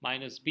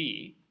minus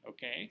b,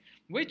 okay?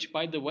 Which,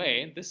 by the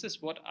way, this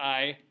is what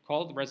I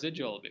called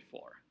residual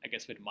before, I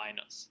guess with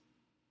minus,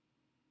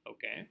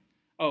 okay?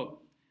 Oh,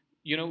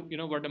 you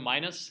know where the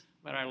minus,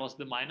 where I lost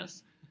the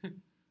minus?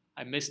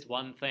 I missed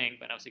one thing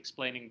when I was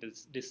explaining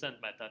this descent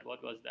method.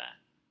 What was that?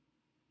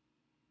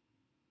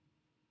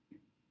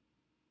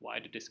 Why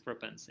the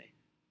discrepancy?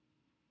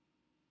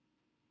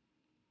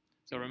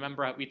 So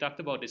remember, we talked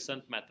about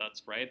descent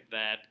methods, right?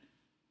 That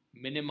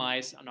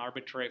minimize an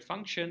arbitrary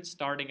function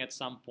starting at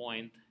some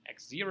point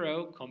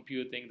x0,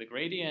 computing the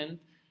gradient,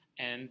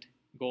 and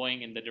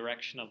going in the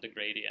direction of the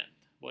gradient.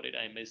 What did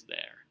I miss there?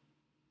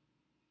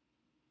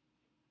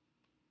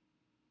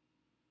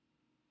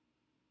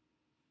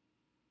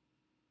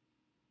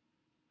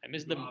 I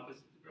missed the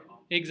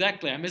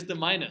exactly. I missed the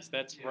minus.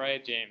 That's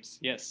right, James.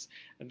 Yes,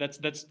 and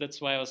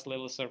that's why I was a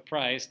little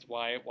surprised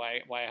why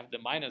I have the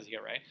minus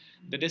here, right?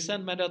 The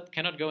descent method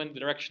cannot go in the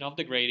direction of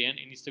the gradient.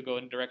 It needs to go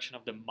in the direction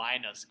of the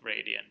minus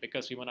gradient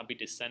because we want to be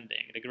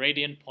descending. The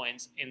gradient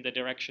points in the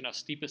direction of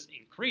steepest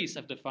increase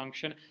of the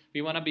function.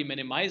 We want to be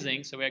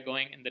minimizing, so we are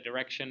going in the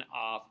direction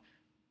of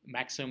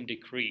maximum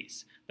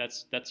decrease.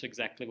 That's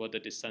exactly what the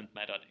descent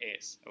method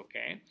is.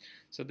 Okay,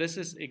 so this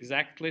is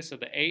exactly so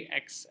the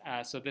ax.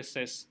 So this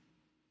is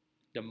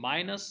the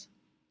minus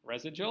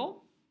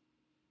residual,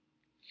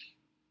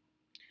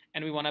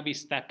 and we want to be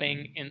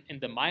stepping in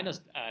the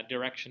minus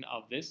direction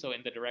of this, so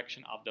in the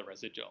direction of the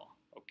residual.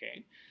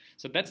 Okay,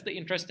 so that's the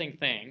interesting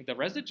thing. The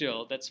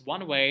residual, that's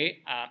one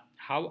way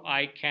how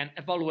I can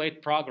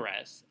evaluate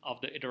progress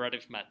of the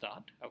iterative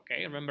method.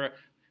 Okay, remember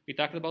we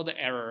talked about the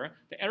error.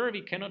 The error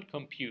we cannot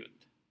compute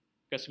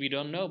because we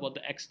don't know what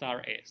the x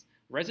star is.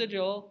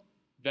 Residual,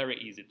 very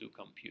easy to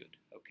compute.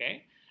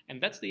 Okay,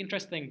 and that's the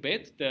interesting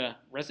bit. The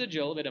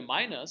residual with a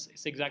minus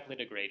is exactly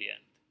the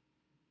gradient.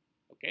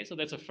 Okay, so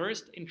that's a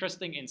first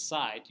interesting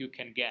insight you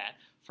can get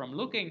from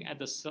looking at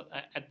this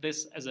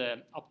as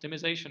an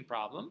optimization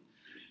problem,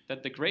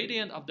 that the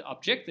gradient of the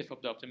objective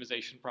of the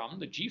optimization problem,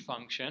 the g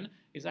function,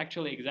 is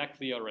actually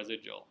exactly your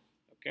residual.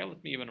 Okay,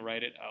 let me even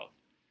write it out.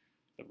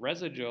 The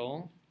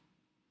residual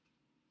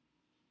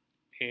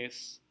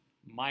is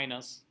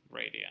minus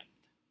gradient.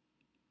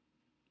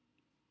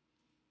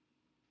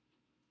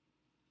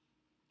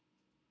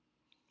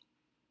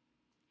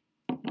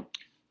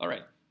 All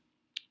right,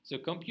 so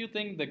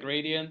computing the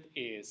gradient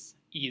is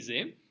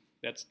easy.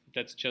 That's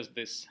just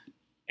this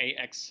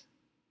ax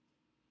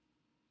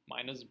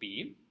minus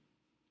b.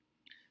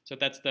 So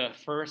that's the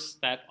first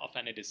step of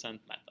any descent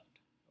method.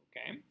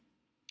 Okay.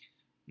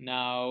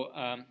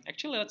 Now,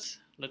 actually,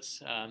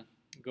 let's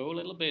go a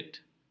little bit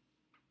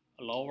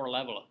lower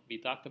level. We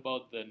talked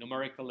about the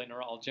numerical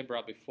linear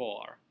algebra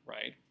before,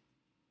 right?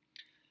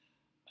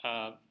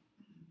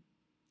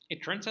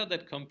 It turns out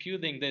that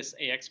computing this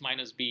ax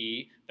minus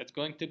b, that's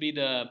going to be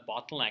the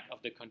bottleneck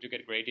of the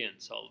conjugate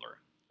gradient solver,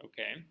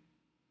 okay?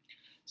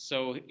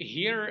 So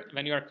here,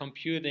 when you are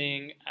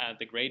computing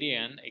the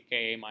gradient,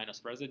 aka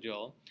minus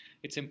residual,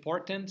 it's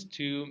important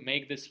to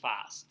make this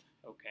fast,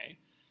 okay?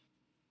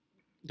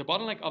 The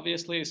bottleneck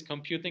obviously is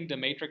computing the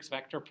matrix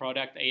vector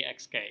product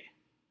axk.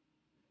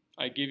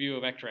 I give you a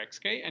vector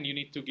xk, and you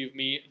need to give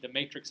me the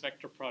matrix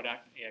vector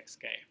product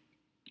axk.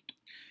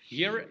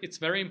 Here, it's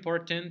very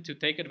important to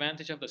take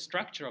advantage of the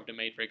structure of the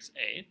matrix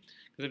A,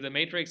 because if the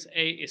matrix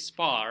A is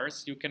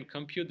sparse, you can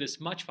compute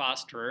this much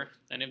faster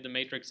than if the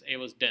matrix A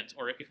was dense,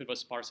 or if it was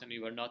sparse and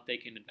you were not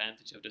taking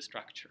advantage of the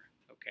structure.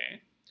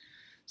 Okay,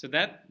 so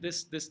that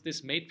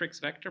this matrix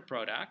vector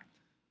product,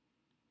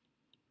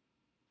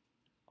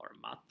 or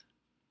mat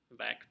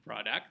vec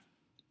product,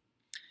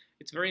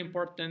 it's very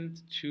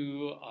important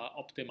to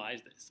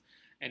optimize this.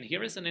 And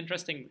here is an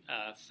interesting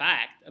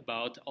fact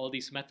about all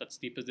these methods,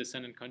 steepest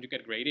descent and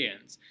conjugate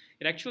gradients.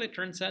 It actually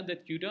turns out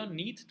that you don't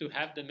need to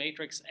have the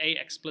matrix A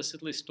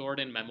explicitly stored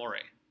in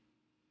memory.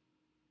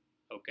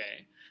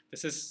 Okay,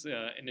 this is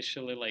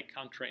initially like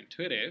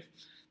counterintuitive.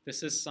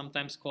 This is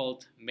sometimes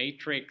called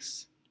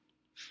matrix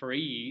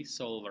free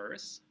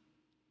solvers.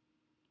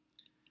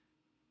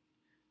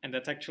 And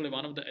that's actually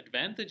one of the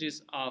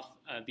advantages of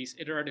these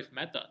iterative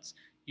methods.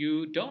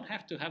 You don't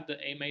have to have the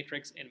A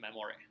matrix in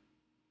memory.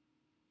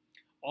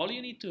 All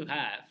you need to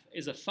have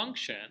is a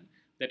function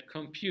that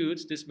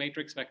computes this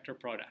matrix vector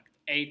product,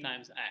 A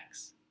times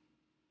X.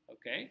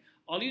 Okay?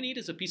 All you need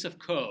is a piece of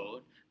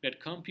code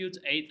that computes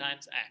A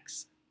times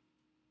X.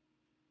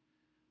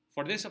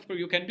 For this, of course,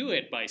 you can do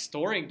it by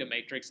storing the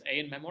matrix A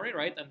in memory,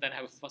 right? And then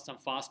have some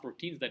fast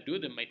routines that do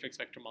the matrix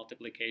vector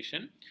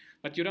multiplication.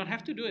 But you don't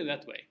have to do it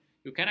that way.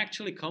 You can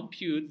actually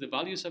compute the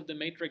values of the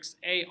matrix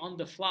A on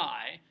the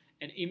fly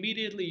and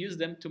immediately use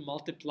them to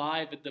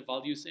multiply with the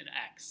values in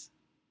X.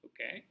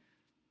 Okay?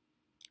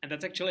 And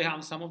that's actually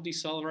how some of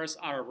these solvers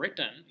are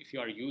written. If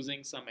you are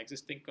using some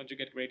existing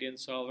conjugate gradient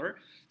solver,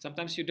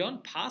 sometimes you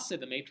don't pass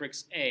it the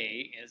matrix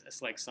A as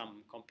like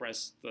some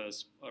compressed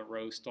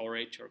row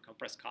storage or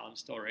compressed column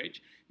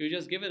storage. You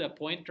just give it a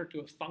pointer to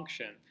a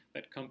function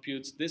that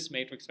computes this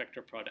matrix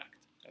vector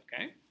product.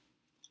 Okay?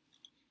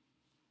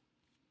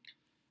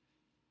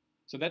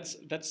 So that's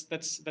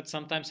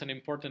sometimes an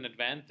important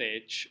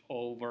advantage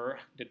over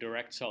the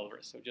direct solver.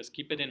 So just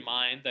keep it in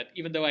mind that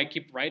even though I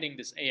keep writing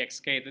this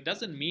AXK, that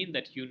doesn't mean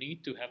that you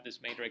need to have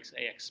this matrix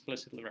A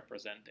explicitly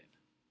represented.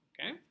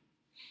 Okay.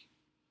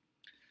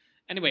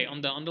 Anyway, on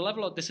the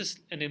level of this is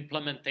an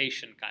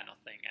implementation kind of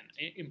thing,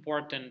 and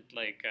important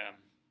like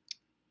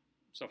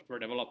software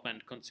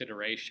development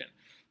consideration.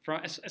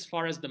 As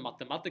far as the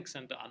mathematics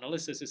and the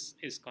analysis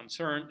is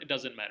concerned, it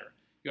doesn't matter.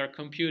 You are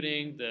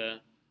computing the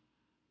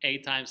A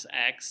times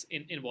X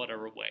in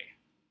whatever way.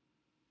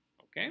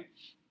 Okay?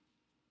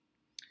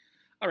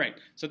 All right,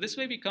 so this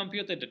way we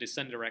computed the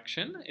descent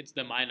direction. It's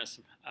the minus,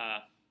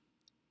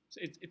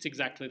 it's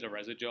exactly the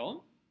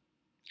residual.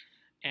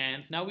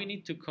 And now we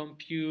need to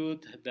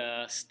compute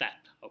the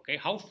step, okay?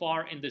 How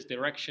far in this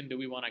direction do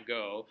we want to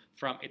go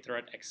from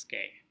iterate xk?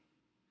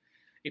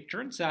 It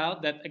turns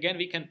out that, again,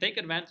 we can take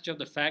advantage of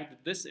the fact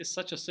that this is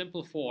such a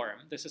simple form,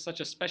 this is such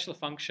a special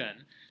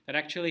function, that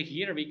actually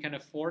here we can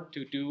afford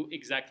to do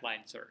exact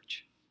line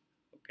search.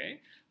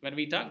 Okay? When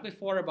we talked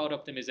before about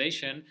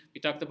optimization,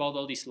 we talked about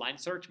all these line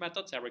search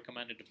methods. I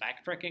recommended the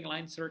backtracking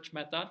line search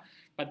method,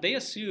 but they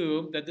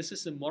assume that this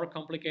is a more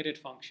complicated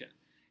function.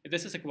 If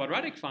this is a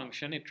quadratic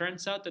function, it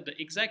turns out that the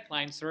exact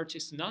line search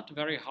is not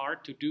very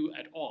hard to do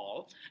at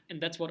all, and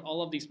that's what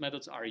all of these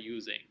methods are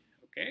using.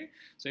 Okay,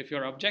 so if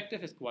your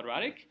objective is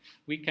quadratic,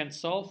 we can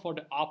solve for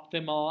the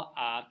optimal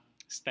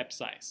step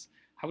size.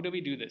 How do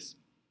we do this?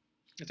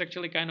 It's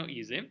actually kind of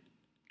easy.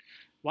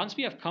 Once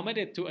we have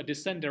committed to a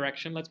descent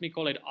direction, let me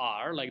call it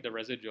R, like the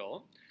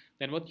residual,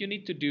 then what you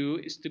need to do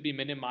is to be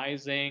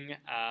minimizing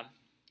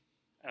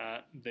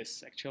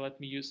this. Actually, let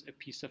me use a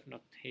piece of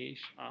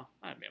notation.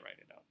 Let me write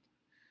it out.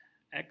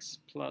 X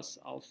plus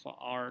alpha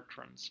R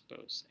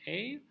transpose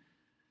A,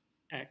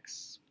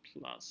 X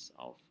plus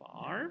alpha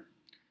R,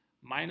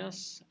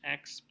 minus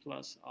X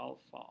plus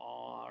alpha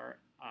R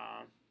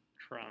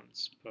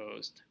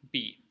transposed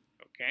B,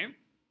 okay?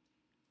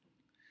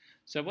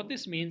 So what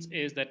this means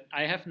is that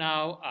I have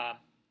now,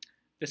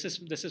 this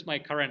is my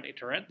current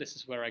iterate, this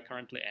is where I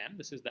currently am,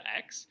 this is the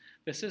X,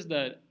 this is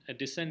the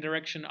descent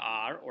direction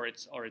R, or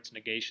its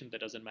negation, that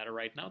doesn't matter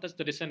right now, that's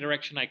the descent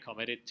direction I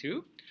committed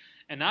to,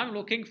 and now I'm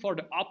looking for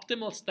the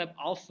optimal step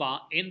alpha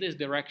in this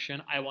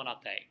direction I want to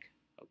take,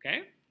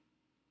 okay?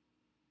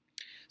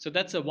 So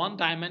that's a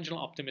one-dimensional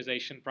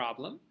optimization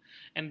problem.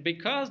 And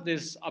because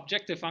this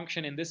objective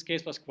function in this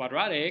case was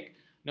quadratic,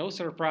 no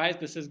surprise,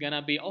 this is going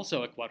to be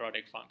also a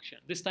quadratic function.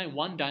 This time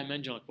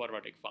one-dimensional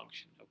quadratic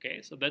function.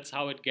 Okay, so that's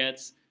how it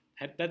gets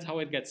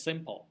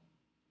simple.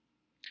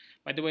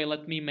 By the way,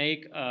 let me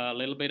make a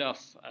little bit of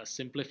a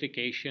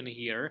simplification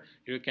here.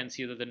 You can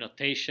see that the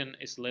notation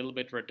is a little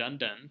bit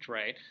redundant,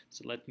 right?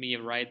 So let me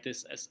write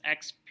this as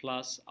X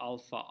plus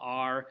alpha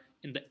R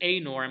in the A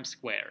norm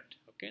squared.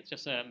 Okay, it's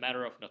just a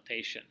matter of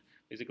notation.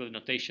 Basically, the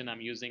notation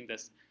I'm using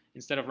this,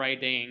 instead of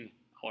writing,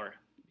 or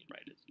let me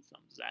write it with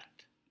some Z.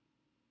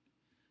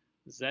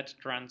 Z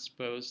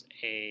transpose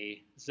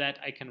A Z,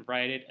 I can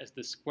write it as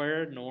the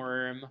square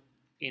norm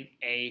in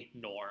A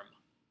norm.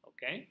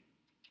 Okay?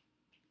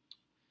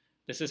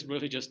 This is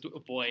really just to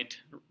avoid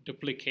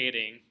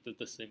duplicating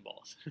the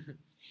symbols.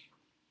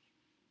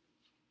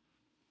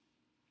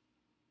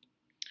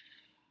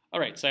 All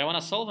right, so I want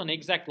to solve an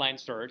exact line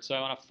search. So I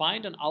want to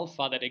find an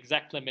alpha that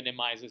exactly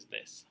minimizes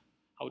this.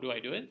 How do I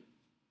do it?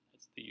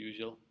 That's the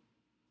usual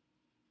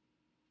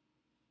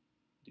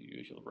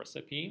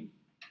recipe.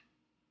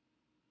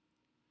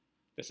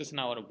 This is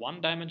now a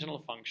one-dimensional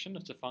function.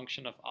 It's a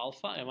function of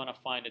alpha. I want to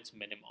find its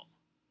minimum.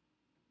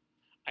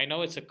 I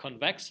know it's a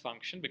convex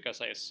function because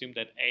I assume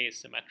that A is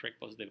symmetric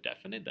positive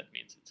definite. That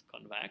means it's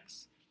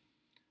convex.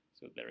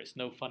 So there is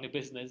no funny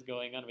business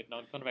going on with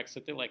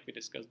non-convexity like we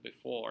discussed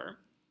before.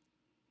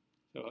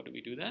 So how do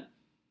we do that?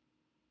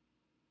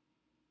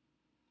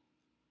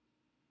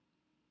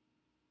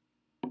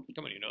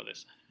 Come on, you know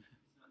this.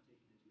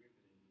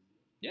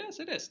 Yes,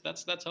 it is.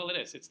 That's all it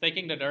is. It's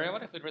taking the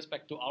derivative with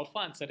respect to alpha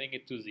and setting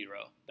it to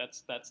 0.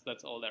 That's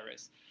all there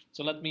is.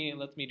 So let me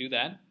do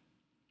that.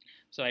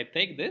 So I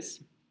take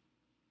this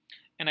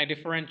and I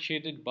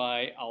differentiate it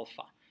by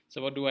alpha.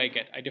 So what do I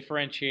get? I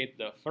differentiate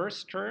the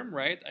first term,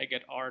 right? I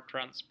get R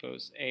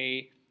transpose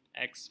A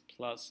x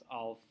plus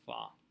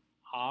alpha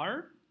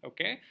R.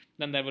 Okay,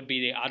 then that would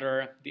be the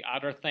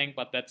other thing,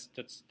 but that's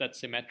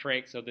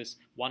symmetric. So this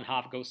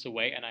 1/2 goes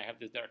away, and I have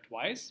this there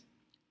twice.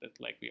 That's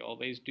like we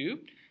always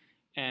do.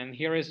 And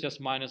here is just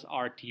minus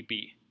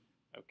RTB.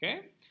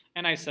 Okay,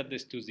 and I set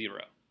this to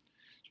 0.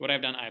 So what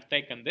I've done, I've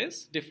taken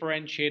this,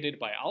 differentiated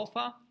by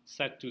alpha,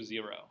 set to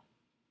 0.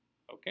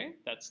 Okay,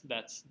 that's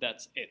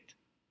it.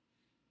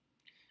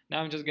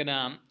 Now I'm just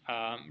gonna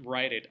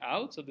write it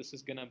out. So this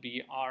is gonna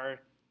be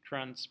R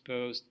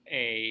transpose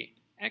A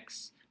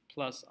x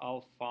plus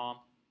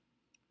alpha.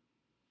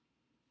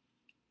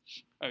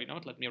 Oh, you know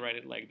what? Let me write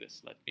it like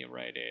this. Let me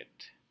write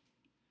it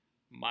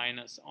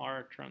minus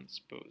R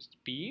transpose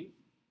B.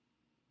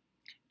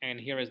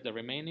 And here is the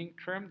remaining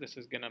term. This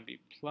is gonna be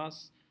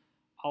plus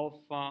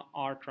alpha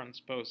R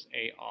transpose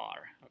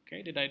AR.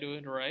 Okay, did I do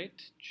it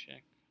right?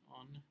 Check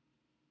on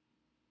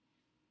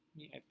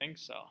me. I think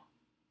so.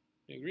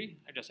 Do you agree?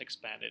 I just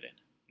expanded it.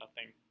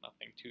 Nothing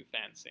too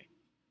fancy.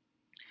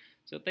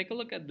 So take a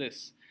look at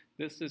this.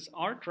 This is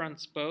R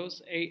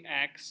transpose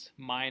AX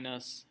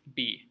minus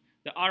B.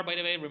 The R, by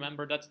the way,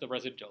 remember that's the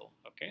residual.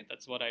 Okay,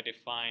 that's what I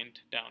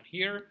defined down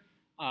here.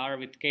 R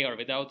with K or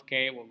without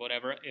K or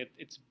whatever,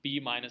 it's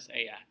B minus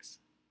AX.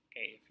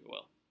 K, if you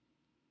will.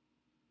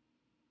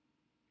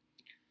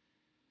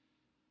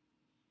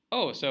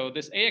 Oh, so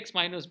this AX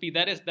minus B,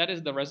 that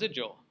is the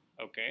residual.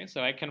 Okay,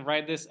 so I can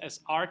write this as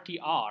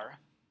RTR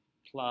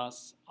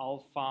plus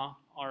alpha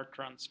R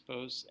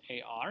transpose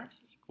AR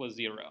equals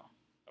 0.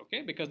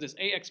 Okay, because this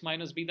AX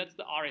minus B, that's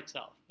the R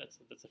itself.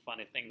 That's a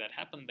funny thing that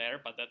happened there,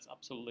 but that's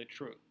absolutely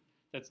true.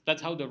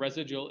 That's how the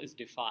residual is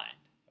defined.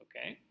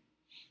 Okay.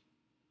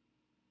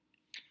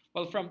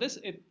 Well, from this,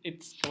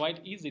 it's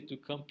quite easy to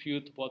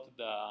compute what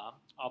the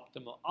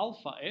optimal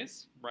alpha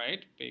is,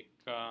 right?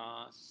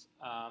 Because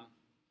the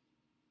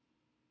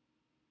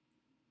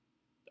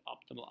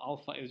optimal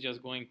alpha is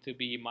just going to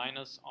be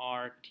minus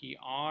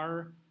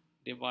RTR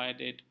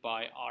divided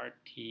by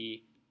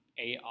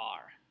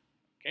RTAR.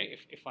 Okay,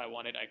 if I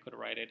wanted, I could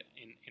write it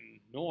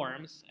in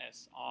norms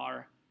as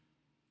R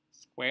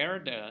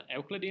squared, the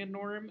Euclidean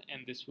norm,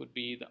 and this would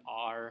be the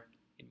R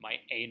in my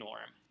A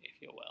norm, if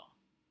you will.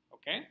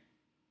 Okay?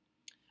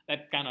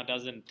 That kind of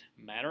doesn't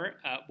matter.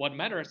 What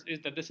matters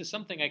is that this is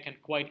something I can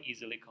quite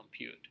easily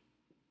compute.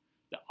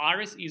 The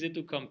R is easy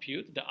to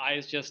compute. The I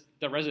is just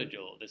the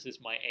residual. This is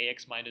my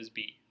AX minus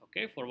B.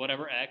 Okay, for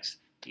whatever X,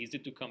 easy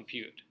to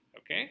compute.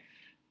 Okay?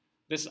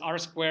 This R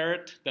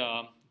squared,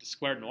 the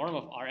square norm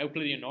of R,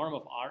 Euclidean norm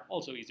of R,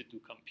 also easy to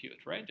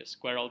compute, right? Just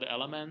square all the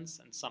elements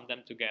and sum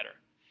them together.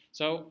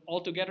 So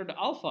altogether, the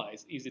alpha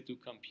is easy to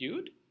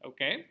compute,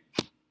 okay?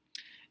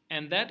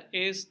 And that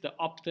is the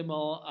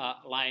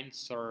optimal line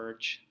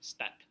search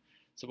step.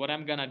 So what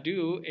I'm gonna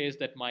do is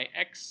that my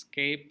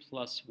xk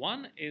plus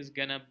 1 is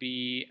gonna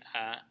be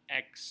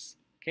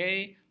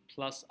xk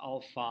plus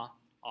alpha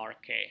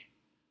rk.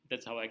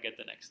 That's how I get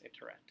the next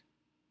iterate.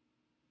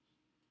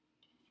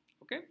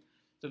 Okay?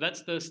 So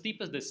that's the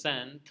steepest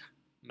descent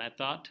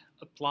method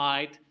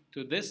applied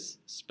to this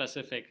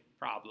specific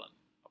problem,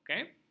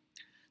 okay?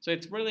 So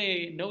it's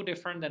really no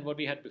different than what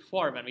we had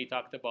before when we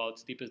talked about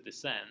steepest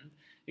descent,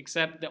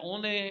 except the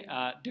only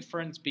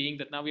difference being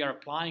that now we are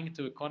applying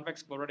to a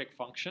convex quadratic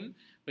function,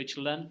 which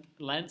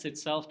lends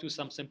itself to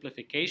some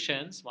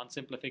simplifications. One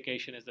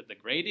simplification is that the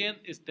gradient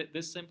is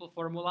this simple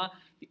formula.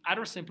 The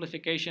other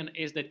simplification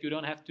is that you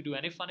don't have to do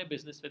any funny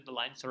business with the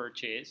line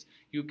searches.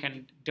 You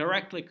can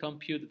directly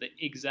compute the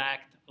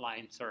exact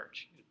line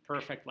search,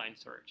 perfect line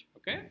search,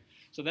 okay?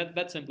 So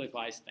that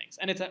simplifies things.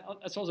 And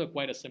it's also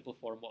quite a simple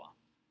formula.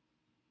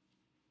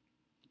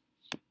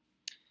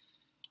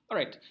 All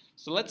right,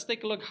 so let's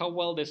take a look how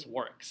well this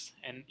works.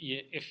 And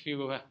if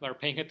you were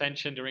paying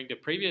attention during the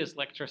previous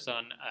lectures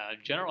on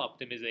general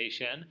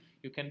optimization,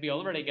 you can be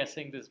already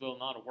guessing this will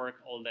not work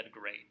all that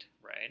great,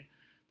 right?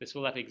 This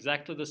will have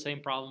exactly the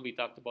same problem we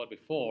talked about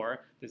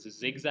before. This is a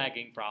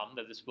zigzagging problem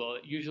that this will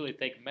usually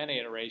take many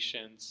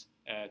iterations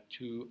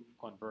to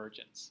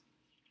convergence.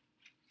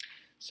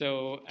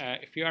 So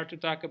if you are to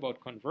talk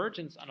about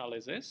convergence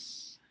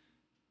analysis,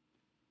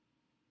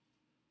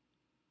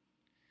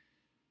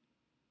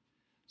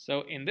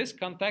 so in this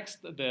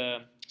context,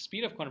 the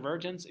speed of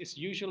convergence is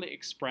usually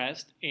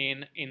expressed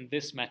in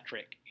this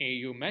metric.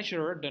 You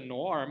measure the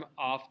norm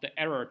of the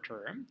error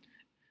term,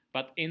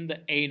 but in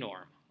the A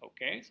norm,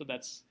 okay? So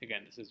that's,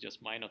 again, this is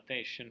just my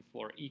notation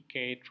for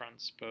EK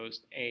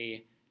transposed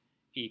A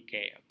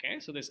EK, okay?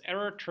 So this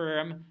error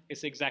term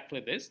is exactly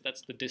this.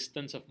 That's the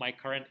distance of my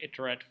current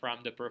iterate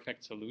from the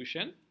perfect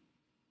solution.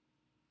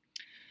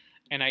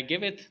 And I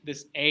give it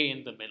this A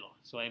in the middle.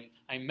 So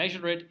I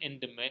measure it in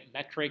the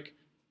metric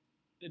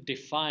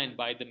defined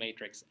by the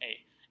matrix A.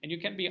 And you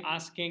can be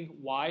asking,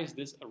 why is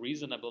this a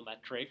reasonable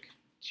metric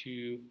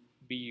to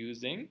be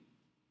using?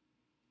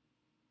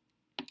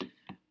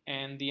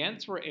 And the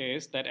answer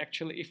is that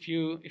actually if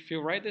you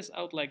write this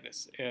out like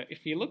this,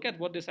 if you look at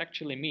what this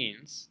actually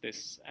means,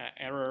 this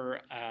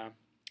error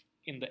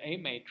in the A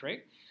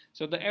matrix,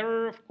 so the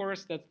error, of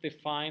course, that's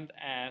defined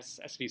as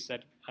we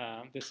said,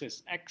 this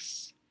is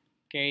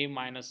xk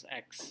minus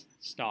x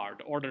star.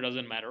 The order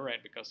doesn't matter,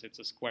 right, because it's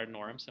a squared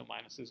norm, so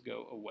minuses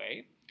go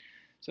away.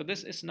 So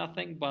this is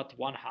nothing but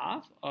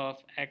 1/2 of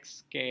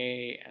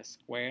xk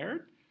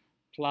squared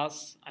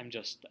plus, I'm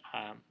just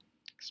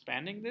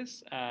expanding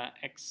this,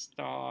 x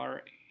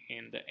star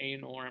in the A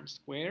norm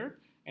squared,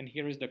 and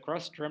here is the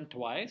cross term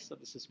twice, so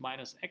this is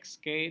minus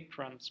xk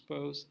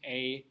transpose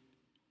A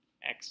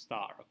x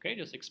star, okay,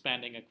 just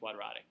expanding a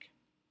quadratic.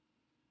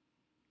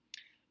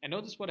 And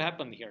notice what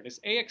happened here. This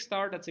ax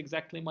star, that's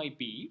exactly my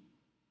b,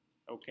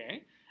 okay,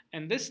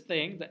 and this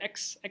thing, the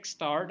x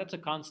star, that's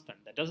a constant,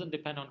 that doesn't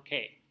depend on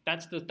k.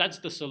 That's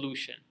the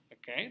solution,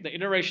 okay? The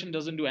iteration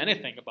doesn't do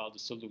anything about the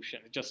solution,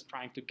 it's just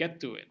trying to get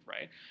to it,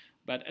 right?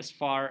 But as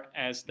far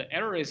as the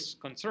error is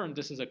concerned,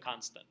 this is a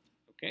constant,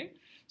 okay?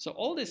 So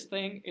all this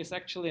thing is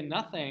actually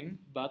nothing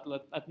but,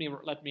 let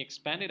me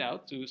expand it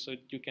out so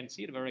you can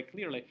see it very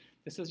clearly.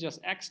 This is just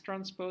x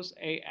transpose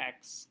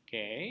axk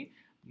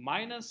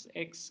minus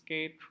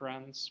xk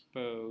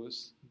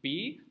transpose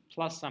b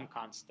plus some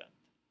constant,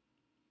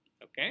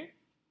 okay?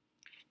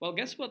 Well,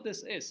 guess what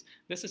this is?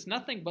 This is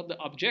nothing but the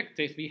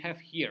objective we have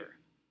here,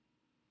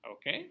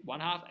 okay?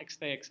 1/2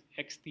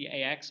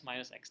 xtax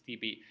minus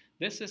xtb.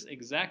 This is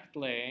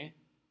exactly,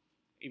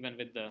 even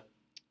with the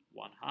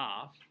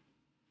 1/2,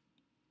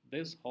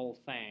 this whole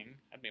thing,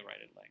 let me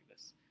write it like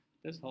this.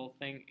 This whole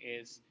thing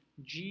is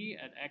g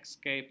at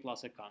xk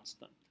plus a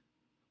constant,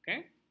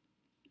 okay?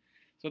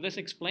 So this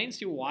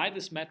explains you why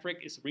this metric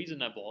is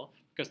reasonable,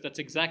 because that's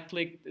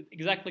exactly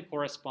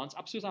corresponds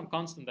up to some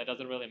constant that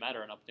doesn't really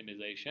matter in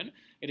optimization.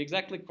 It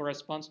exactly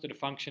corresponds to the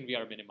function we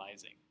are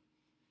minimizing,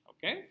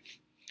 okay?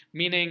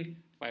 Meaning,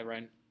 if I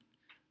run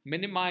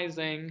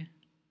minimizing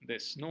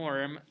this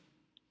norm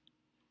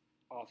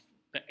of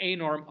the A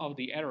norm of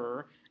the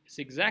error is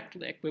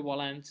exactly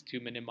equivalent to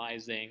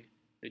minimizing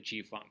the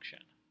g function.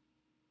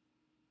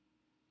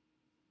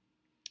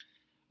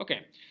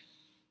 Okay,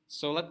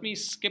 so let me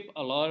skip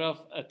a lot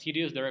of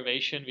tedious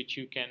derivation which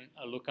you can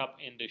look up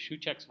in the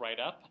Shuchek's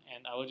write-up,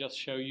 and I will just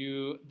show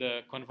you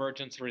the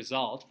convergence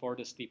result for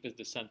the steepest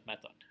descent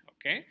method.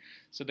 Okay,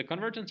 so the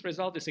convergence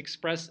result is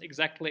expressed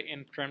exactly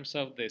in terms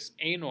of this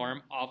A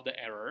norm of the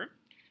error,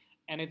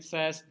 and it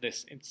says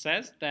this. It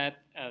says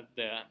that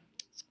the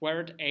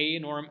squared A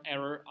norm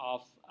error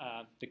of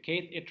the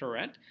kth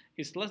iterate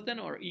is less than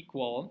or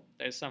equal,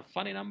 there's some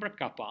funny number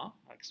kappa,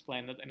 I'll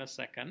explain that in a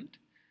second,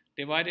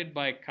 divided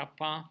by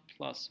kappa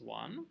plus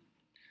 1.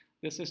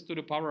 This is to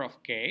the power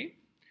of k,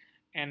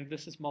 and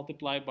this is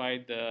multiplied by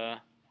the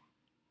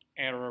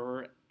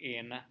error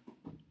in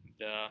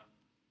the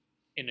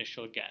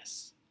initial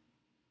guess.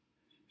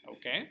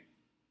 Okay?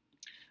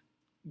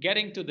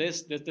 Getting to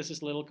this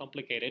is a little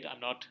complicated. I'm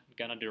not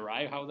gonna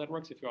derive how that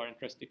works. If you are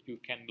interested, you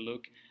can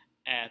look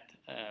at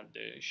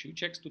the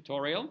Shuchek's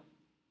tutorial.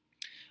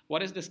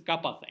 What is this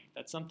kappa thing?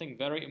 That's something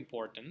very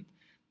important.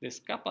 This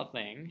kappa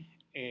thing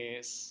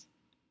is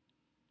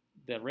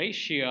the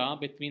ratio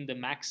between the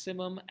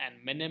maximum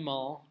and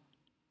minimal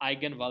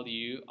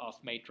eigenvalue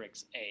of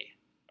matrix A.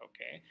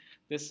 Okay,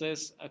 this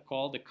is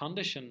called the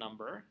condition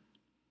number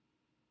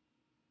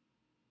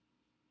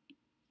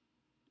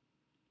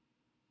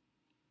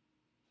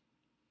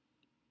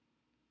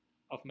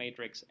of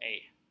matrix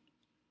A.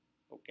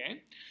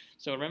 Okay,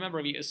 so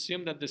remember, we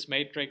assume that this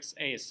matrix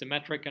A is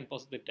symmetric and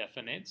positive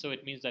definite, so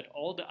it means that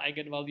all the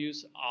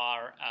eigenvalues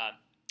are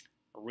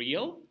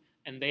real,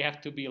 and they have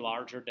to be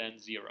larger than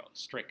 0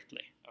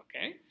 strictly.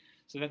 Okay,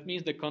 so that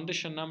means the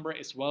condition number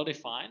is well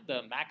defined.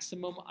 The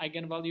maximum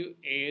eigenvalue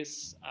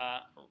is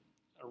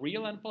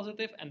real and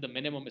positive, and the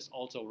minimum is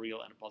also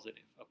real and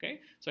positive.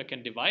 Okay, so I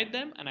can divide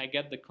them, and I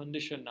get the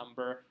condition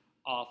number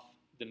of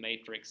the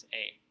matrix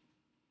A.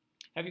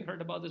 Have you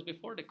heard about this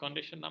before? The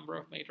condition number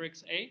of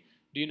matrix A?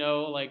 Do you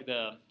know like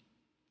the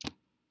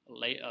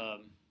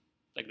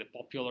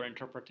popular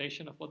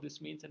interpretation of what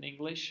this means in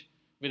English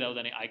without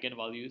any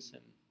eigenvalues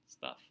and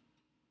stuff?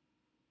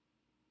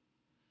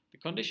 The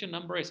condition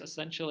number is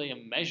essentially a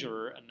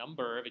measure, a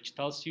number, which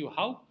tells you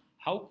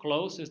how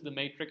close is the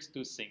matrix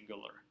to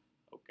singular,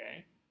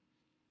 okay?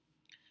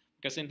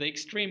 Because in the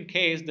extreme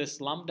case, this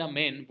lambda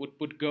min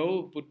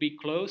would be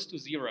close to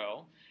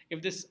 0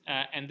 if this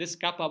and this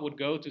kappa would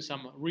go to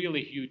some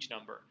really huge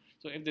number.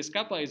 So if this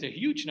kappa is a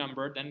huge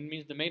number, then it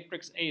means the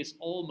matrix A is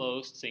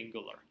almost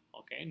singular,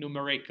 okay?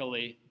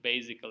 Numerically,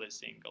 basically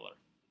singular.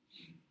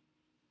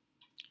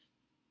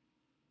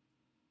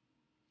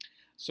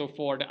 So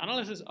for the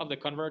analysis of the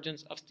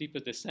convergence of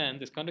steepest descent,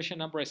 this condition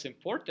number is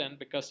important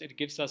because it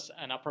gives us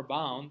an upper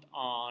bound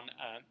on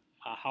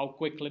how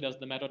quickly does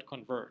the method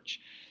converge.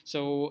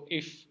 So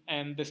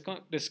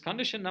this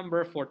condition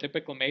number for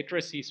typical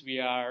matrices we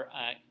are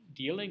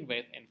dealing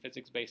with in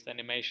physics-based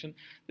animation,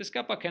 this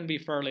kappa can be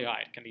fairly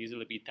high. It can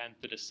easily be 10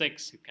 to the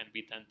 6, it can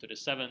be 10 to the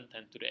 7,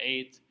 10 to the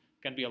 8,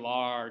 can be a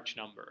large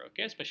number,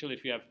 okay? Especially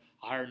if you have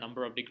a higher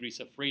number of degrees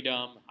of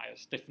freedom, higher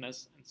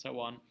stiffness, and so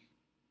on.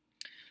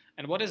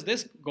 And what is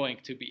this going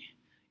to be?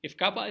 If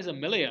kappa is a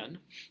million,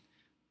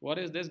 what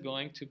is this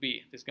going to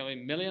be? This is going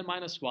to be million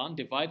minus 1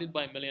 divided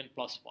by million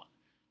plus 1.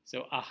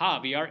 So,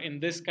 we are in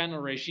this kind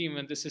of regime,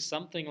 and this is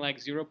something like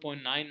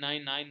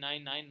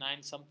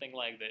 0.999999, something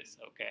like this,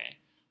 okay?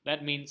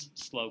 That means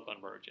slow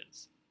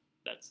convergence.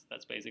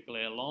 That's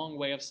basically a long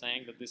way of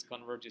saying that this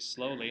converges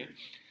slowly.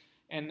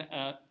 And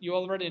you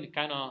already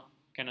kind of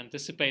can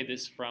anticipate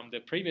this from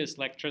the previous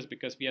lectures,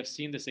 because we have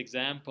seen this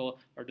example,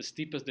 or the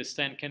steepest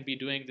descent can be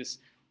doing this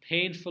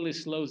painfully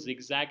slow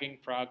zigzagging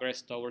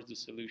progress towards the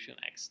solution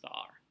x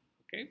star,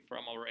 okay,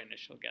 from our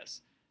initial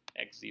guess,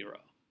 x0.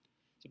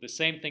 So the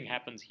same thing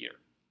happens here.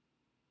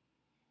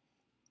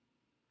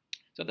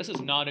 So this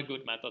is not a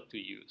good method to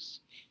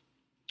use.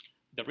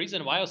 The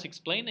reason why I was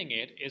explaining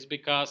it is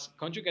because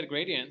conjugate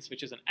gradients,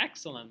 which is an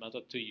excellent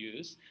method to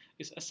use,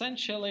 is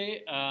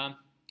essentially a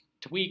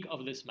tweak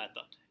of this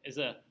method, is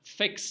a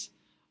fix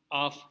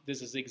of this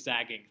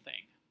zigzagging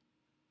thing.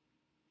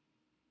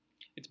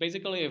 It's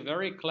basically a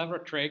very clever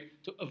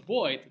trick to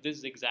avoid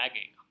this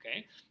zigzagging,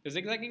 okay? The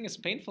zigzagging is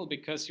painful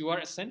because you are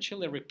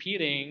essentially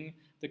repeating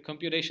the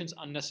computations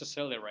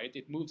unnecessarily, right?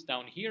 It moves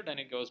down here, then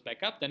it goes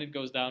back up, then it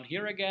goes down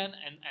here again,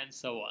 and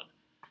so on.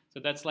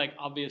 So that's like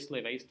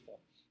obviously wasteful.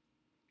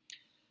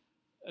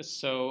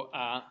 So,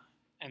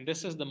 and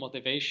this is the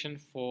motivation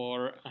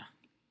for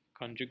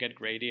conjugate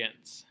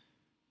gradients.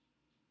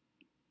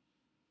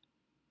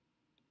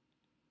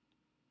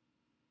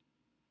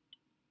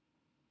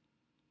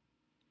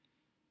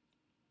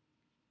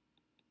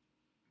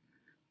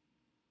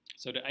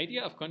 So the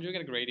idea of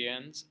conjugate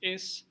gradients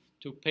is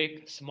to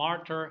pick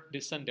smarter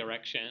descent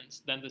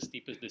directions than the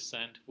steepest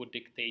descent would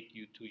dictate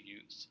you to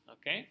use,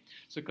 okay?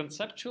 So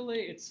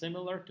conceptually, it's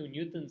similar to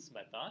Newton's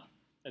method.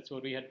 That's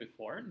what we had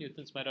before.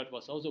 Newton's method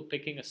was also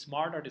picking a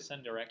smarter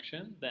descent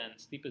direction than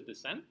steepest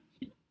descent.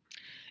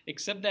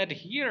 Except that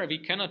here we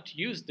cannot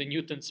use the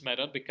Newton's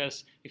method,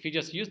 because if we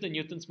just use the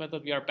Newton's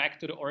method, we are back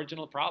to the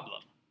original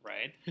problem,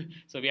 right?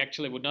 So we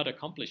actually would not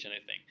accomplish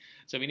anything.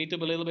 So we need to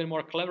be a little bit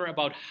more clever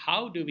about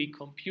how do we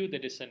compute the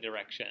descent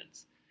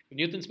directions.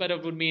 Newton's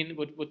method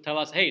would tell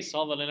us, hey,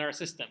 solve a linear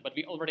system, but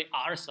we already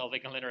are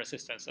solving a linear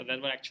system, so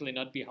that would actually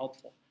not be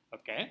helpful,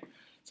 okay?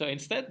 So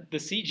instead, the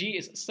CG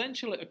is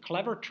essentially a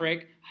clever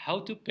trick how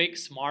to pick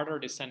smarter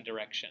descent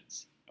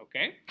directions,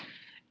 okay?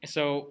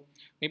 So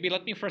maybe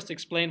let me first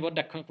explain what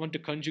the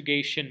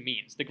conjugation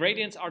means. The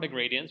gradients are the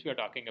gradients we are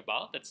talking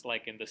about. That's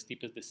like in the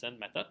steepest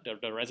descent method.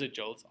 The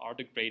residuals are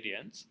the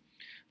gradients.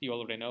 You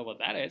already know what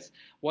that is.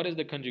 What is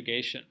the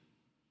conjugation?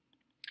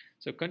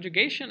 So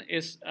conjugation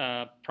is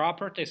a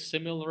property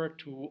similar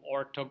to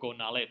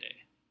orthogonality,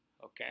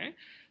 okay?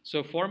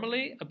 So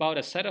formally, about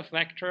a set of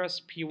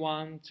vectors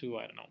P1 to,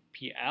 I don't know,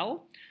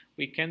 PL,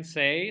 we can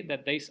say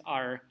that these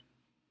are,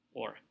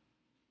 or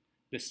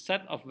the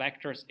set of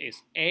vectors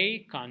is A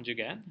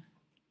conjugate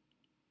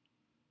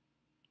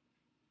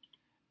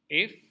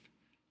if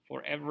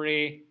for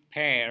every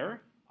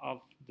pair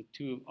of the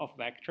two of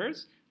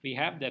vectors, we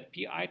have that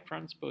Pi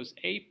transpose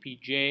A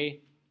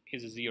Pj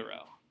is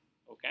 0,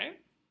 okay?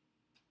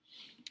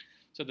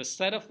 So the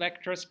set of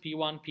vectors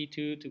P1,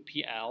 P2 to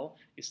PL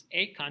is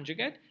A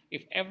conjugate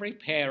if every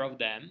pair of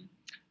them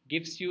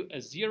gives you a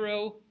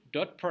 0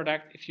 dot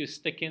product if you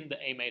stick in the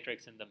A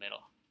matrix in the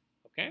middle,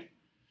 okay?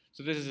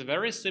 So this is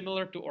very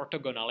similar to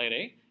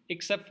orthogonality,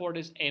 except for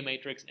this A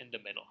matrix in the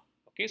middle,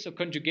 okay? So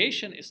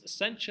conjugation is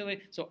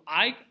essentially, so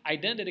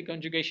identity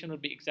conjugation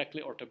would be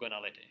exactly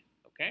orthogonality,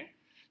 okay?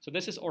 So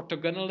this is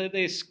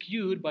orthogonality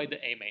skewed by the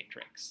A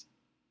matrix,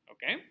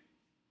 okay?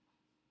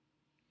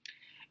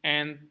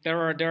 And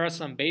there are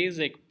some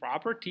basic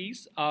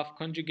properties of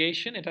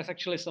conjugation. It has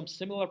actually some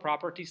similar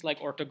properties like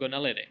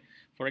orthogonality.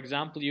 For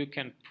example, you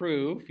can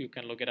prove, you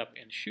can look it up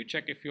in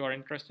ShoeCheck if you are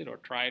interested, or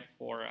try it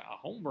for a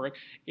homework.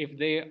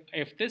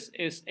 If this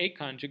is a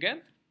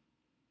conjugate,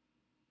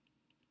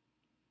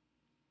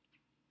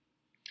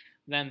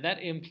 then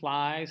that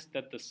implies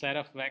that the set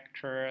of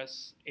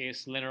vectors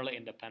is linearly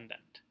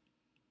independent.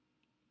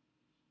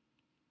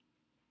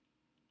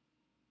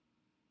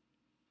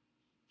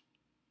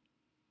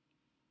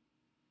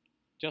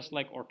 Just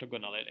like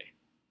orthogonality,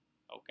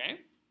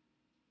 okay?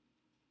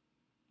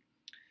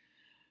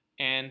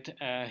 And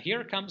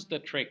here comes the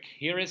trick.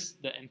 Here is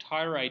the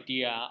entire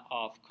idea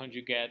of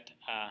conjugate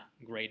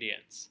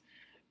gradients.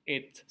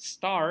 It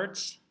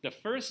starts the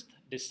first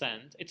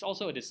descent. It's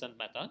also a descent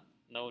method.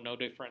 No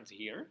difference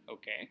here,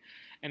 okay?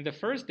 And the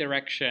first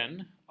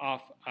direction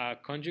of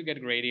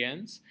conjugate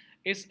gradients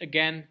is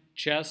again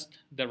just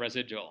the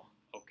residual,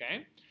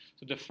 okay?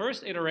 So the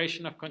first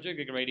iteration of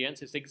conjugate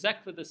gradients is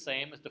exactly the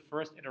same as the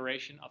first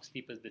iteration of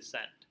steepest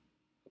descent,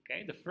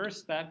 okay? The first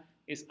step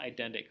is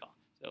identical.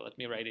 So let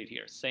me write it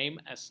here, same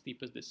as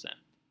steepest descent.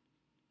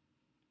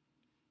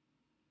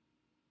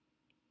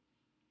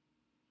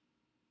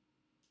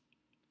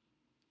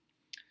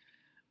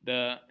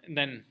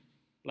 Then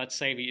let's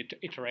say we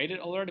iterated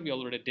already, we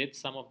already did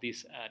some of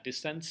these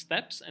descent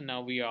steps, and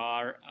now we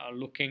are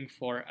looking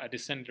for a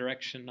descent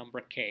direction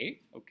number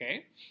k,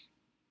 okay?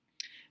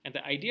 And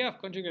the idea of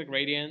conjugate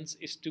gradients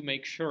is to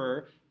make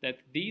sure that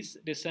these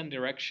descent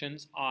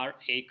directions are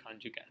a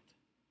conjugate,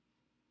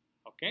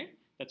 okay?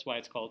 That's why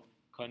it's called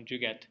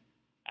conjugate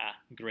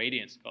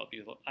gradients.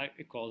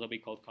 It can also be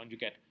called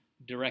conjugate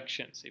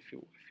directions, if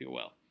you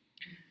will.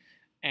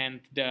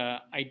 And the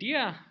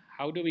idea,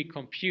 how do we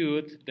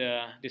compute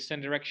the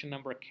descent direction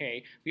number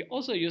k? We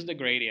also use the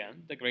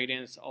gradient. The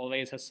gradient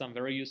always has some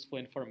very useful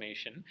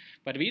information,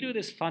 but we do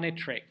this funny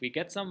trick. We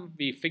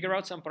figure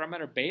out some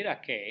parameter beta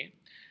k,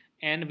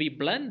 and we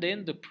blend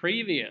in the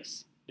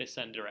previous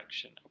descent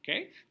direction.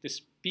 Okay,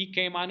 this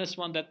pk minus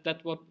 1,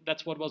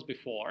 that's what was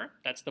before.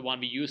 That's the one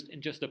we used in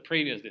just the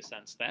previous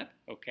descent step.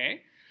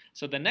 Okay.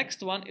 So the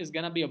next one is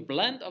going to be a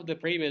blend of the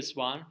previous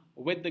one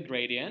with the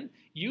gradient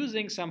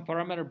using some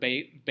parameter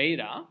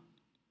beta.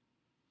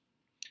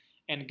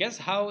 And guess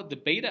how the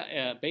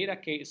beta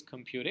k is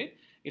computed?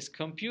 It's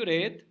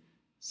computed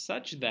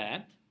such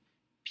that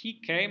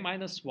pk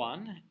minus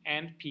 1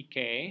 and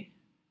pk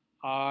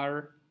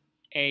are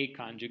a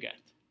conjugate.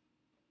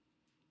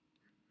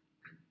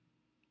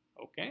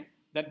 Okay?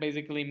 That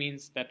basically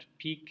means that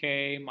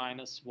pk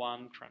minus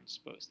 1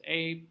 transpose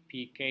a,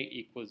 pk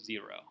equals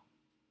 0.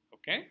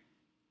 Okay?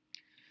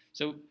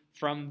 So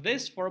from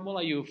this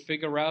formula, you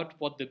figure out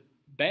what the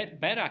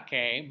beta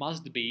k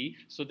must be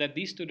so that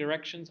these two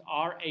directions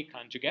are a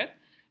conjugate.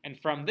 And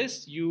from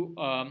this, you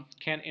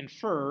can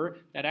infer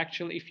that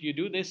actually if you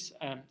do this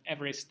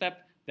every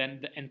step,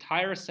 then the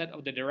entire set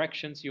of the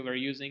directions you were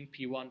using,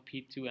 P1,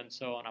 P2, and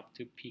so on up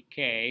to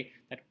Pk,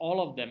 that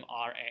all of them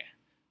are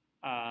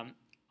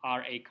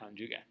a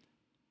conjugate.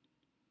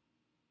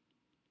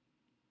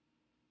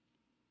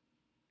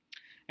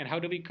 And how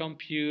do we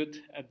compute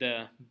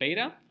the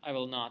beta? I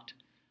will not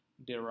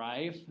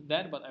derive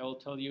that, but I will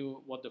tell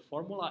you what the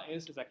formula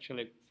is. It's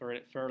actually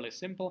fairly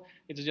simple.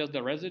 It's just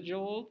the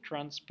residual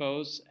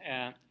transpose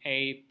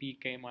a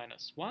pk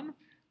minus 1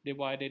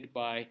 divided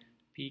by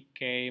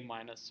pk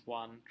minus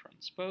 1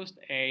 transposed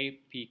a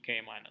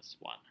pk minus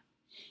 1.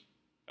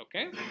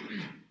 Okay?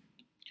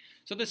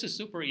 So this is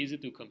super easy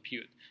to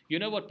compute. You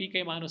know what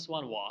pk minus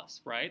 1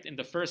 was, right? In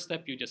the first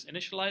step, you just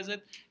initialize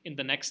it. In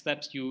the next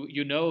steps,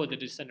 you know the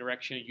descent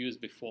direction you used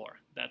before.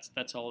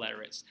 That's all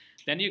there is.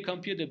 Then you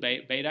compute the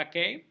beta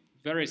k.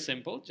 Very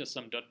simple, just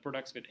some dot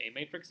products with a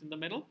matrix in the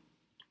middle.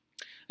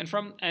 And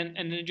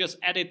then you just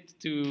add it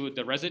to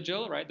the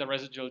residual, right? The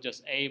residual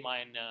just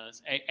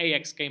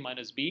axk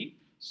minus b.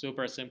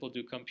 Super simple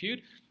to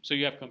compute. So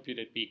you have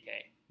computed pk.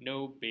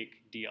 No big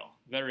deal.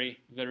 Very,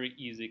 very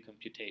easy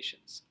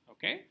computations.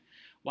 Okay?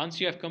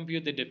 Once you have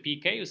computed the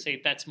pk, you say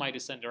that's my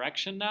descent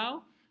direction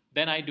now.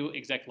 Then I do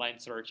exact line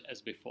search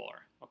as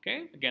before.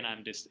 Okay? Again,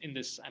 I'm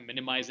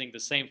minimizing the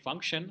same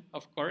function,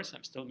 of course.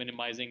 I'm still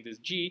minimizing this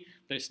g.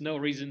 There's no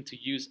reason to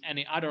use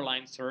any other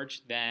line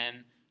search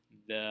than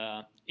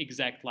the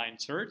exact line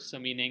search. So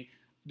meaning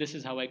this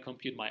is how I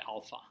compute my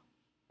alpha.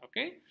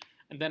 Okay?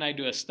 And then I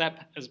do a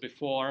step as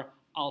before,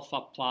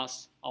 alpha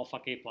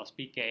k plus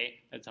pk.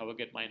 That's how I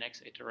get my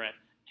next iterate,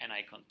 and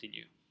I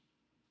continue.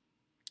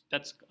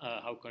 That's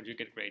how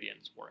conjugate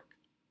gradients work.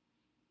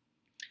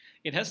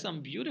 It has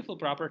some beautiful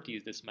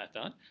properties, this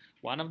method.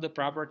 One of the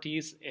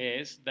properties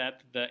is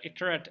that the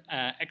iterate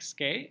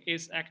xk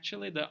is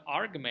actually the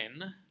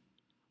argmin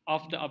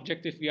of the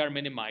objective we are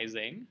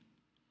minimizing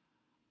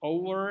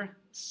over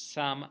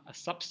some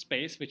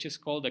subspace which is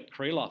called the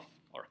Krylov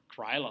or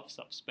Krylov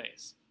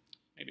subspace.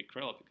 Maybe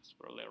Krylov because it's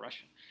probably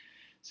Russian.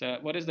 So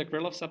what is the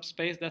Krylov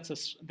subspace? That's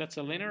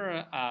a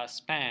linear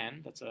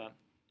span. That's a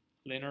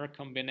linear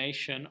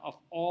combination of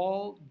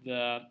all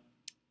the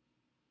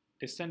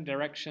descent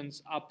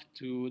directions up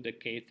to the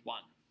kth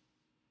one.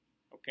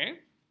 Okay?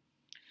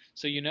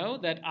 So you know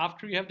that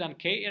after you have done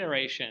k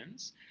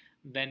iterations,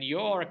 then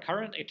your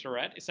current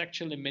iterate is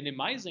actually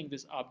minimizing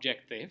this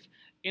objective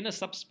in a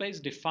subspace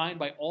defined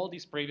by all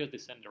these previous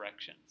descent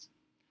directions.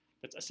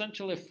 That's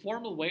essentially a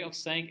formal way of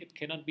saying it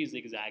cannot be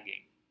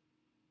zigzagging.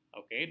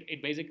 Okay?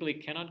 It basically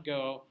cannot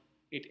go.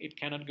 It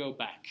cannot go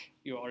back,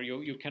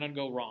 you cannot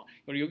go wrong,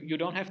 or you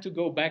don't have to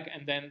go back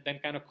and then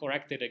kind of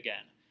correct it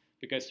again,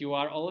 because you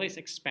are always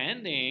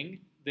expanding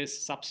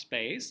this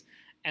subspace,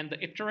 and the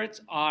iterates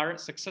are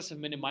successive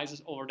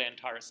minimizers over the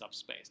entire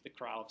subspace, the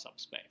Krylov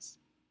subspace.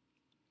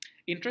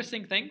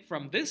 Interesting thing,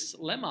 from this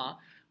lemma,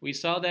 we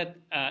saw that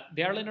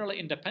they are linearly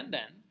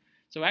independent.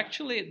 So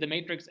actually, the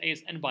matrix A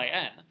is n by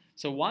n.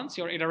 So once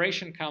your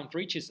iteration count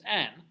reaches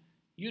n,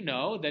 you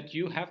know that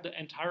you have the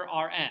entire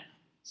Rn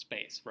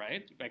space,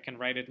 right? I can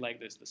write it like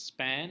this. The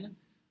span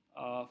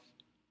of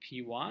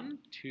P1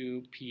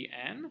 to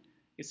Pn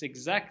is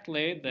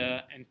exactly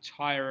the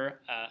entire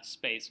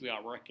space we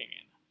are working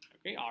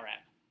in, okay, Rn.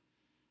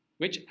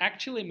 Which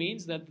actually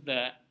means that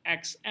the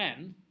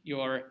xn,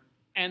 your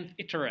nth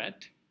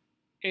iterate,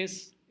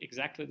 is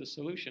exactly the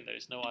solution. There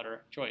is no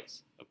other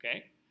choice,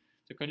 okay?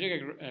 So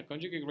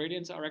conjugate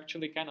gradients are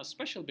actually kind of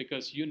special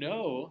because you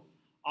know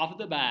off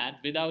the bat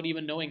without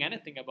even knowing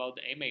anything about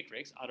the A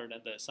matrix other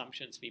than the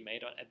assumptions we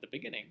made at the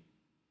beginning,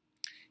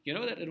 you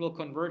know that it will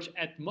converge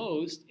at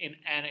most in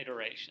n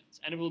iterations,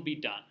 and it will be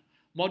done.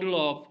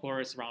 Modulo, of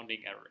course, rounding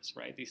errors,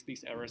 right?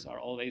 These errors are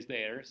always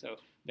there, so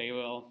they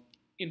will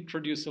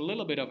introduce a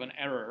little bit of an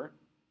error,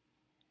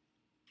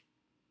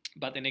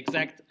 but in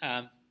exact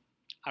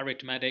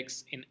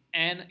arithmetics, in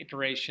n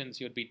iterations,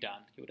 you'd be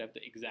done. You would have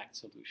the exact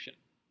solution.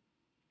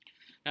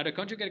 Now, the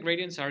conjugate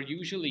gradients are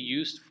usually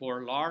used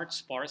for large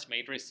sparse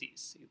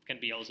matrices. It can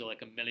be also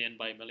like a million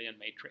by million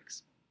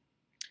matrix.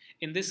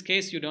 In this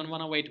case, you don't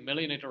want to wait a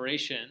million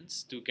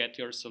iterations to get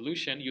your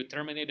solution. You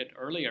terminate it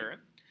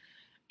earlier.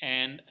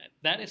 And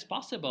that is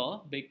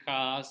possible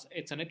because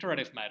it's an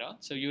iterative method.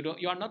 So you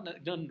are not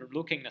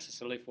looking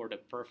necessarily for the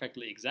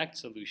perfectly exact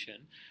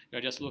solution.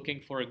 You're just looking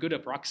for a good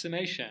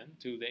approximation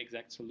to the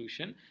exact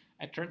solution.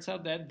 It turns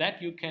out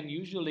that you can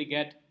usually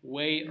get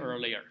way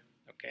earlier.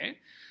 Okay.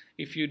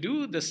 If you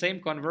do the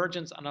same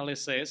convergence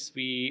analysis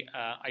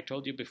I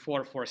told you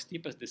before for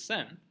steepest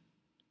descent,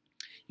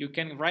 you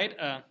can write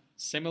a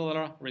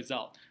similar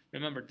result.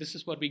 Remember, this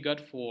is what we got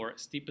for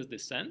steepest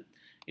descent.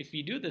 If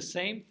you do the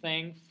same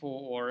thing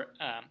for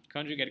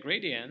conjugate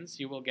gradients,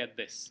 you will get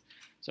this.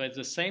 So it's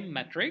the same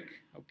metric,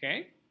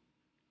 okay?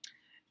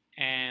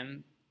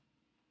 And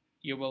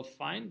you will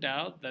find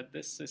out that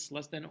this is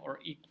less than or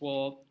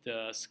equal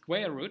the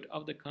square root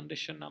of the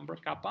condition number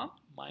kappa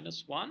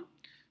minus 1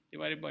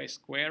 divided by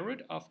square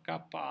root of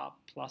kappa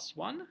plus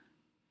 1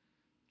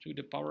 to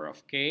the power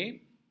of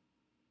k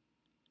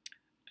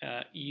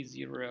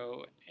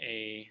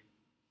E0a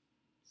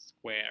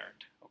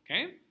squared,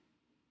 okay?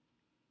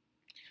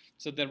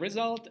 So the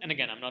result, and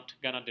again, I'm not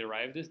gonna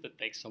derive this, that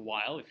takes a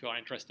while. If you are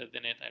interested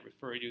in it, I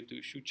refer you to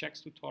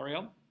Shuchek's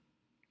tutorial.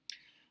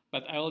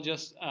 But I will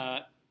just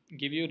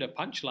give you the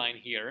punchline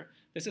here.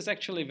 This is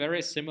actually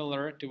very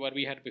similar to what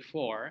we had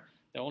before.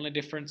 The only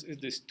difference is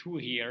this 2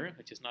 here,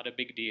 which is not a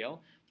big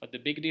deal. But the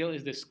big deal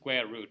is the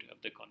square root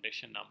of the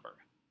condition number,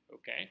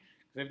 okay?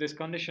 Because if this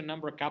condition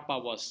number kappa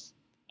was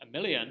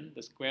 1,000,000,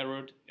 the square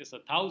root is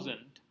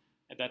 1,000,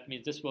 and that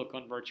means this will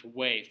converge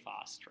way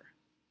faster.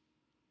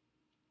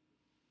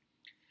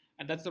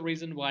 And that's the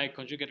reason why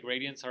conjugate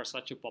gradients are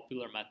such a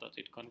popular method.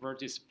 It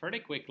converges pretty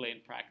quickly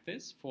in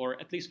practice,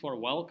 at least for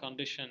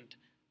well-conditioned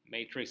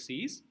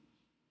matrices.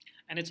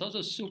 And it's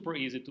also super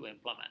easy to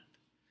implement.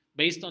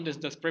 Based on this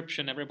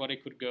description, everybody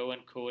could go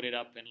and code it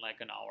up in like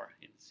an hour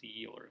in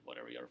C or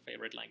whatever your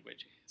favorite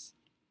language is.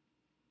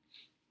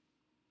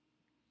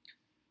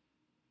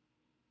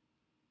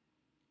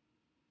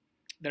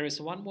 There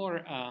is one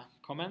more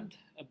comment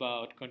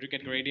about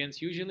conjugate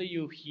gradients. Usually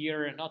you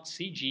hear not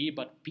CG,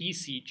 but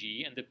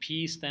PCG, and the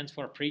P stands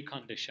for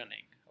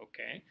preconditioning,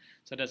 okay?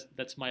 So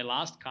that's my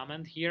last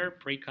comment here,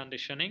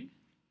 preconditioning.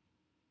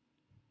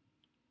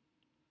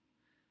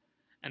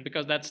 And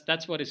because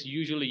that's what is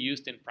usually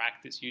used in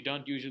practice. You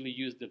don't usually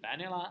use the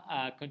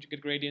vanilla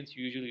conjugate gradients,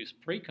 you usually use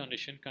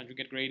preconditioned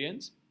conjugate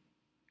gradients.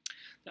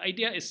 The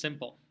idea is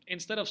simple.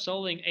 Instead of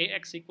solving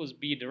AX equals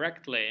B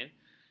directly,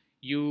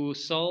 you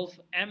solve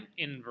M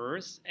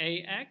inverse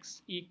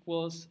AX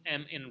equals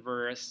M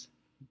inverse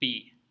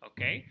B,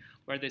 okay?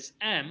 Where this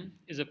M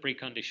is a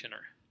preconditioner.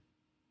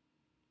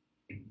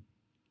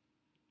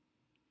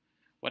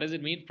 What does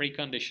it mean,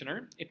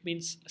 preconditioner? It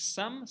means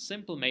some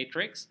simple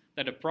matrix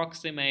that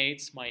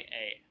approximates my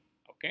A,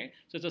 okay?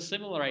 So it's a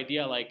similar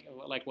idea like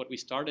what we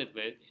started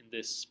with in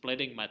this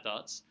splitting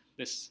methods.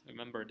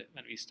 Remember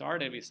when we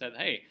started, we said,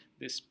 hey,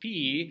 this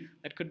P,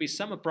 that could be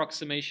some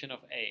approximation of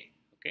A,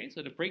 okay?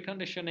 So the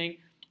preconditioning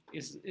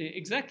is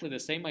exactly the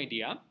same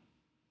idea.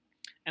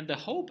 And the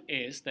hope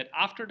is that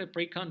after the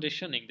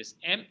preconditioning, this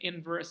M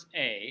inverse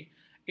A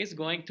is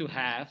going to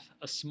have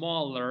a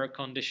smaller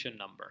condition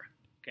number,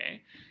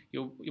 okay?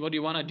 What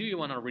you want to do, you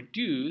want to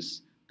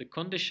reduce the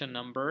condition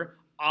number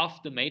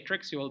of the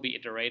matrix you will be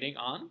iterating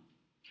on.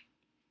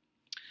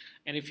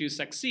 And if you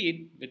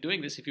succeed with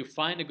doing this, if you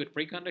find a good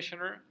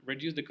preconditioner,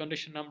 reduce the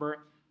condition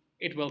number,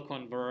 it will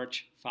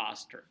converge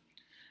faster.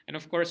 And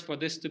of course, for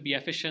this to be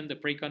efficient, the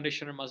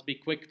preconditioner must be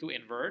quick to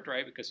invert,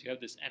 right? Because you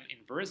have this M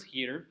inverse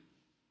here.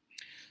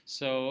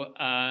 So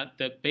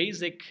the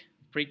basic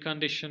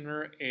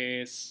preconditioner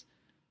is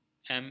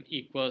M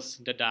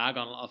equals the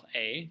diagonal of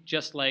A,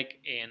 just like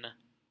in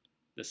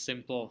the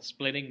simple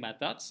splitting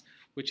methods,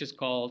 which is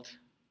called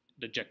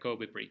the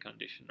Jacobi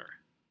preconditioner.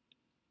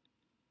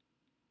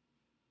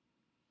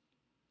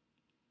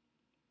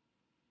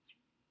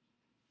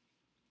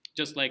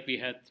 Just like we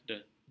had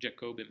the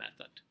Jacobi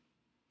method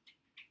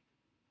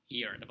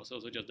here, that was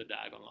also just the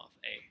diagonal of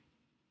A.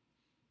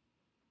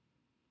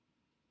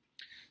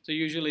 So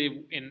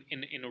usually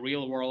in a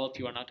real world,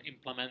 you are not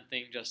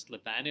implementing just the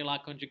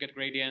vanilla conjugate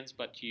gradients,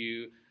 but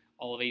you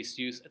always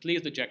use at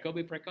least the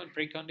Jacobi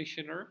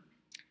preconditioner,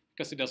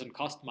 because it doesn't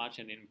cost much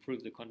and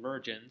improves the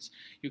convergence.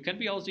 You can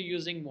be also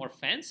using more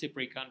fancy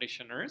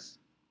preconditioners.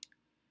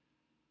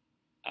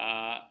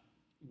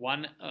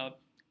 One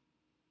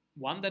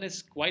that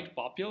is quite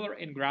popular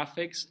in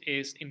graphics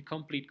is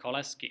incomplete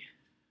Koleski.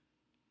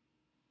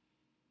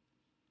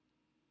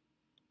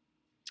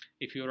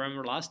 If you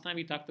remember last time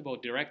we talked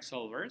about direct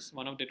solvers,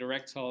 one of the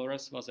direct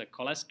solvers was a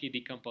Cholesky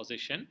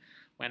decomposition,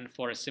 when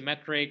for a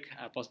symmetric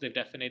positive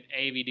definite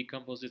A we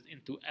decompose it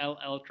into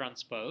LL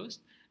transposed,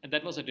 and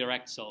that was a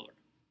direct solver.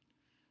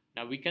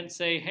 Now we can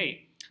say,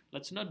 hey,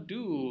 let's not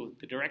do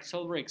the direct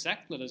solver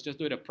exactly, let's just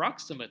do it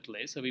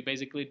approximately. So we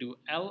basically do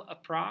L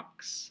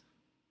approx,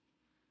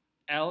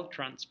 L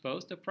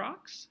transposed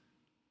approx.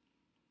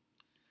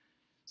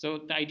 So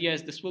the idea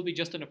is this will be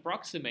just an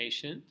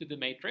approximation to the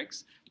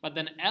matrix, but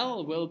then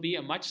L will be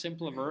a much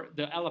simpler,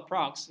 the L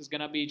approx is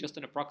going to be just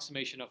an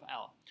approximation of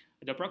L.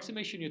 The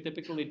approximation you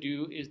typically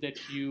do is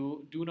that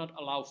you do not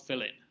allow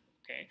fill-in.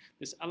 Okay?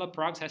 This L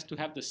approx has to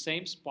have the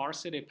same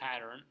sparsity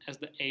pattern as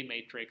the A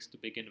matrix to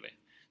begin with.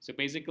 So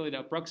basically the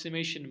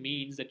approximation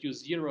means that you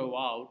zero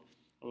out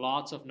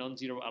lots of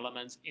non-zero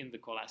elements in the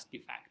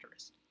Cholesky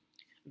factors.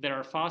 There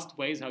are fast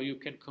ways how you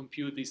can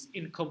compute these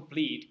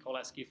incomplete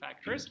Cholesky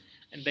factors,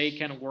 and they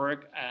can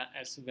work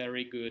as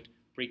very good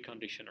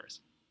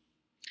preconditioners.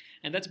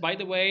 And that's, by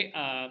the way,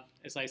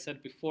 as I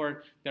said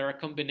before, there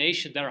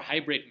are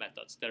hybrid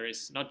methods. There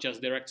is not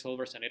just direct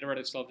solvers and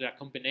iterative solvers, there are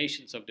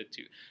combinations of the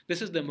two.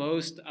 This is the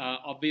most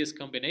obvious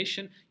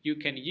combination. You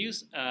can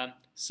use a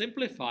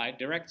simplified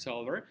direct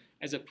solver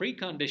as a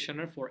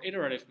preconditioner for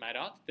iterative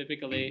method,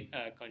 typically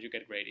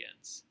conjugate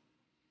gradients.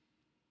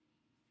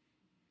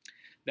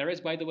 There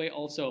is, by the way,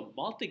 also a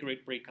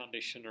multigrid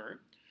preconditioner,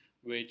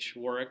 which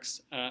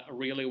works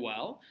really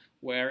well,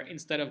 where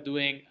instead of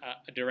doing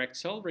a direct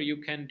solver, you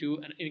can do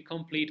an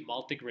incomplete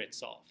multigrid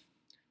solve.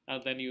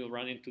 Then you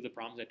run into the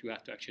problems that you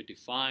have to actually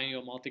define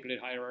your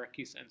multigrid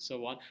hierarchies and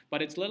so on.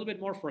 But it's a little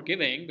bit more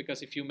forgiving,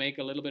 because if you make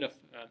a little bit of,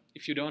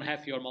 if you don't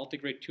have your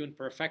multigrid tuned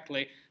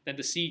perfectly, then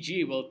the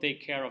CG will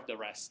take care of the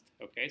rest.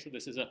 Okay, so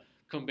this is a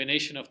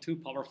combination of two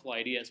powerful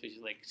ideas, which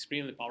is like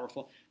extremely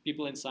powerful.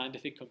 People in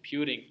scientific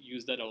computing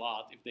use that a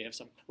lot if they have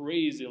some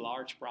crazy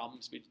large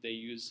problems which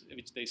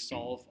they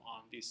solve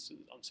on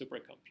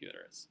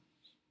supercomputers.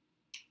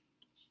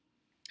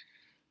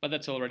 But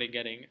that's already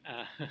getting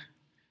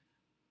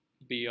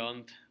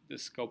beyond the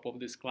scope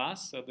of this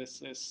class. So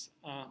this is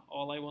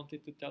all I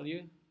wanted to tell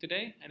you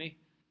today. Any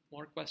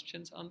more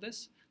questions on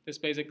this? This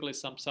basically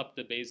sums up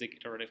the basic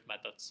iterative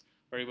methods.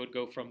 Where you would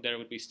go from there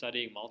would be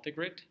studying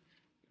multigrid.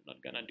 We're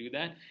not gonna do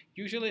that.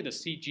 Usually the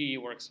CG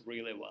works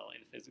really well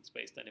in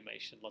physics-based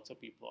animation. Lots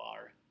of people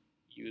are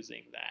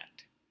using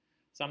that.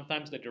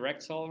 Sometimes the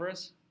direct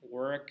solvers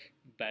work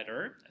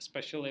better,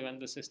 especially when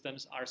the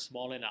systems are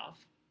small enough.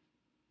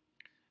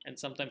 And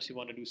sometimes you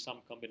want to do some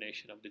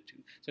combination of the two.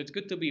 So it's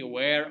good to be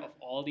aware of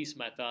all these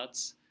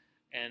methods.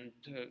 And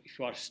if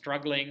you are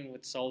struggling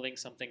with solving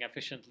something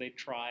efficiently,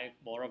 try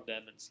more of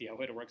them and see how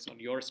it works on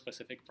your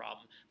specific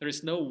problem. There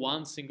is no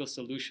one single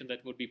solution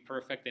that would be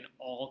perfect in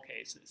all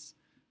cases.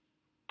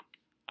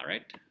 All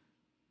right.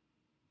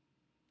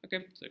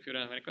 Okay, so if you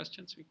don't have any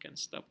questions, we can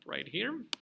stop right here.